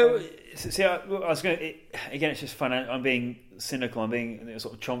 See, I was going to... Again, it's just fun. I'm being cynical. I'm being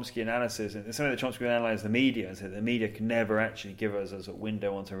sort of Chomsky analysis. And something that Chomsky analysed the media and said the media can never actually give us a sort of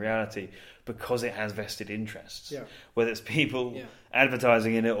window onto reality because it has vested interests. Yeah. Whether it's people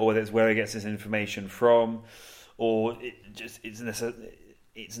advertising in it, or whether it's where it gets its information from, or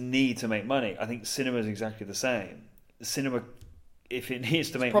its need to make money. I think cinema is exactly the same. Cinema, if it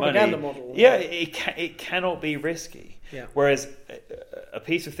needs to make money, propaganda model. It cannot be risky. Yeah. Whereas a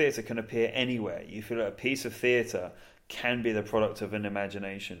piece of theatre can appear anywhere. You feel like a piece of theatre can be the product of an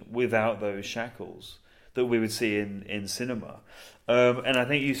imagination without those shackles that we would see in cinema. And I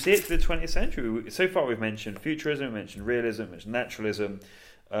think you see it to the 20th century. So far we've mentioned futurism, we mentioned realism, we mentioned naturalism,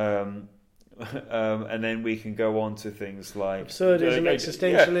 and then we can go on to things like absurdism,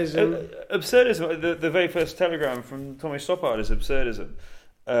 existentialism. Yeah, absurdism. The very first telegram from Thomas Stoppard is absurdism.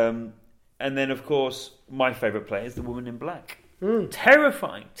 And then, of course, my favourite play is The Woman in Black.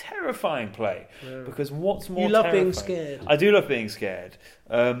 Terrifying play. Yeah. Because what's more You love terrifying? being scared. I do love being scared.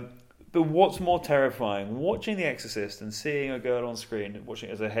 But what's more terrifying? Watching The Exorcist and seeing a girl on screen, watching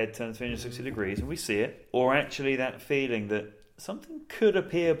it as her head turns 360 degrees, and we see it, or actually that feeling that something could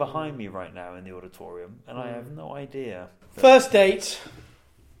appear behind me right now in the auditorium, and I have no idea. First date.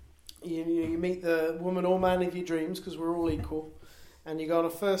 You meet the woman or man of your dreams, because we're all equal, and you go on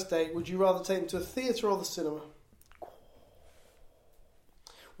a first date. Would you rather take them to a theatre or the cinema?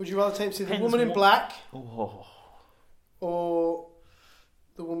 Would you rather take them to The Woman in Black or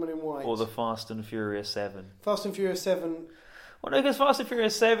The Woman in White? Or the Fast and Furious 7? Fast and Furious 7. Well, no, because Fast and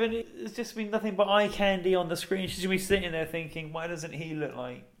Furious 7, it's just been nothing but eye candy on the screen. She's going to be sitting there thinking, why doesn't he look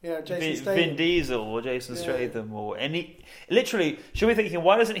like Vin Diesel or Jason Statham or any... Literally, she'll be thinking,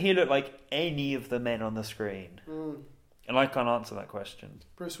 why doesn't he look like any of the men on the screen? And I can't answer that question.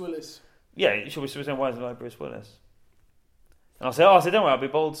 Bruce Willis. Yeah, she'll be saying, why doesn't he like Bruce Willis? And I'll say, don't worry, I'll be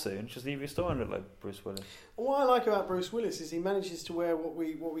bold soon. She'll see if you're still going to look like Bruce Willis. What I like about Bruce Willis is he manages to wear what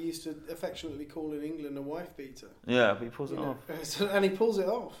we used to affectionately call in England a wife beater. Yeah, but he pulls it off. And he pulls it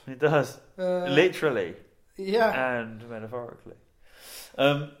off. He does. Literally. Yeah. And metaphorically.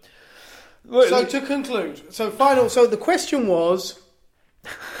 So to conclude, so the question was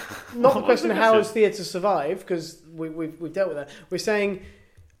not the question how has theatre survived, because we've dealt with that. We're saying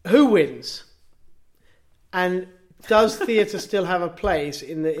who wins, and does theatre still have a place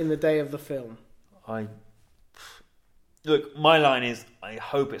in the day of the film? Look, my line is, I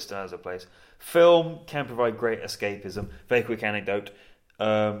hope it still has a place. Film can provide great escapism. Very quick anecdote: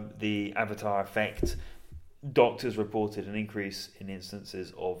 the Avatar effect. Doctors reported an increase in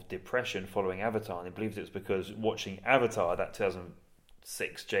instances of depression following Avatar, and they believed it was because watching Avatar, that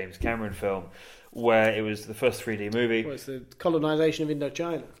 2006 James Cameron film, where it was the first 3D movie. Well, it's the colonisation of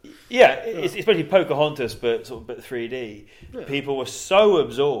Indochina. Yeah, it's basically Pocahontas, but 3D. Yeah. People were so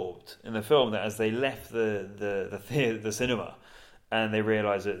absorbed in the film that as they left the cinema, and they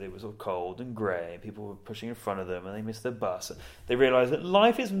realised that it was all cold and grey, and people were pushing in front of them, and they missed the bus. They realised that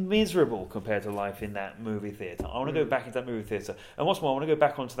life is miserable compared to life in that movie theatre. I want to go back into that movie theatre. And what's more, I want to go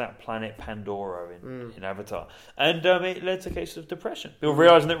back onto that planet Pandora in Avatar. And it led to cases of depression. People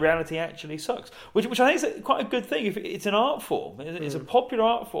realising that reality actually sucks. Which I think is quite a good thing. If it's an art form. It's a popular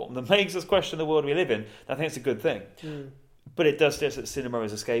art form that makes us question the world we live in. I think it's a good thing. But it does suggest that cinema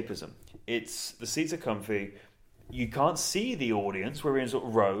is escapism. The seats are comfy. You can't see the audience. We're in sort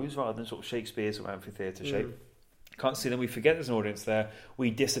of rows rather than sort of Shakespeare's sort of amphitheatre shape. Can't see them. We forget there's an audience there.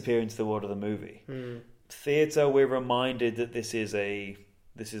 We disappear into the world of the movie. Theatre, we're reminded that this is a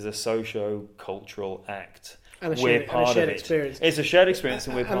socio-cultural act. And a shared experience. It's a shared experience,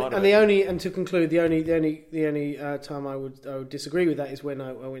 and we're part of it. And to conclude, the only time I would disagree with that is when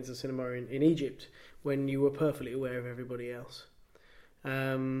I went to the cinema in Egypt, when you were perfectly aware of everybody else.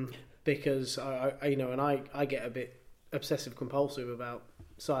 Because I get a bit obsessive compulsive about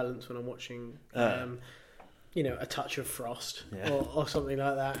silence when I'm watching A Touch of Frost or something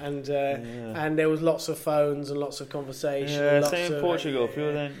like that, and there was lots of phones and lots of conversation. Yeah, same in Portugal.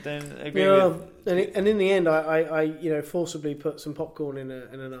 People don't agree with. And in the end, I forcibly put some popcorn in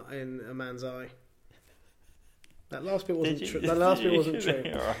a man's eye. That last bit wasn't true. That last bit wasn't true.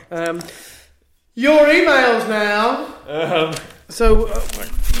 Right. Your emails now.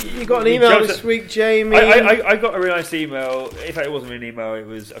 You got an email this week, Jamie. I got a really nice email. In fact, it wasn't really an email. It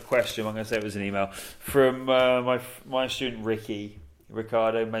was a question. I'm going to say it was an email from my student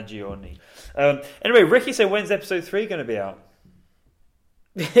Riccardo Maggioni. Anyway, Ricky said, "When's episode 3 going to be out?"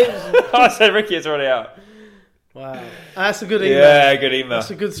 I said, "Ricky, it's already out." Wow, that's a good email. Yeah, good email.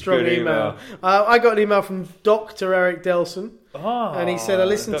 That's a good, strong email. I got an email from Dr. Eric Delson. And he said, I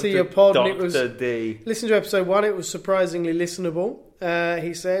listened to your pod and it was... Listen to episode 1, it was surprisingly listenable,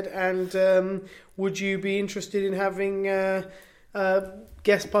 he said. And would you be interested in having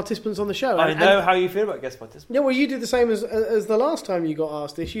guest participants on the show? I know how you feel about guest participants. Yeah, well, you did the same as the last time you got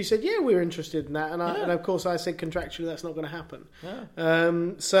asked this. You said, yeah, we were interested in that. And of course I said contractually that's not going to happen. Yeah.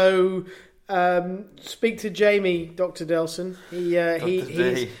 Speak to Jamie, Dr. Delson.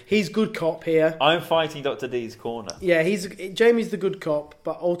 He's good cop here. I'm fighting Dr. D's corner. Yeah, Jamie's the good cop,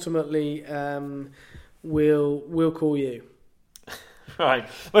 but ultimately we'll call you. Right.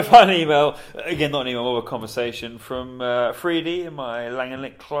 My final email, again, not an email, more of a conversation from Friedy in my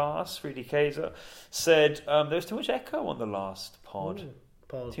Langenlick class. Friedy Kaiser said there was too much echo on the last pod. Ooh,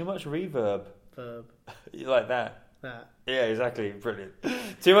 pod. Too much reverb. Verb. You like that? That. Yeah, exactly. Brilliant.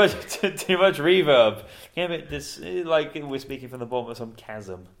 Too much reverb. Damn it, this like we're speaking from the bottom of some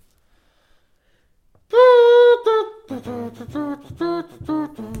chasm.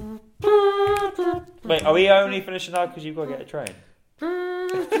 Wait, are we only finishing now because you've got to get a train?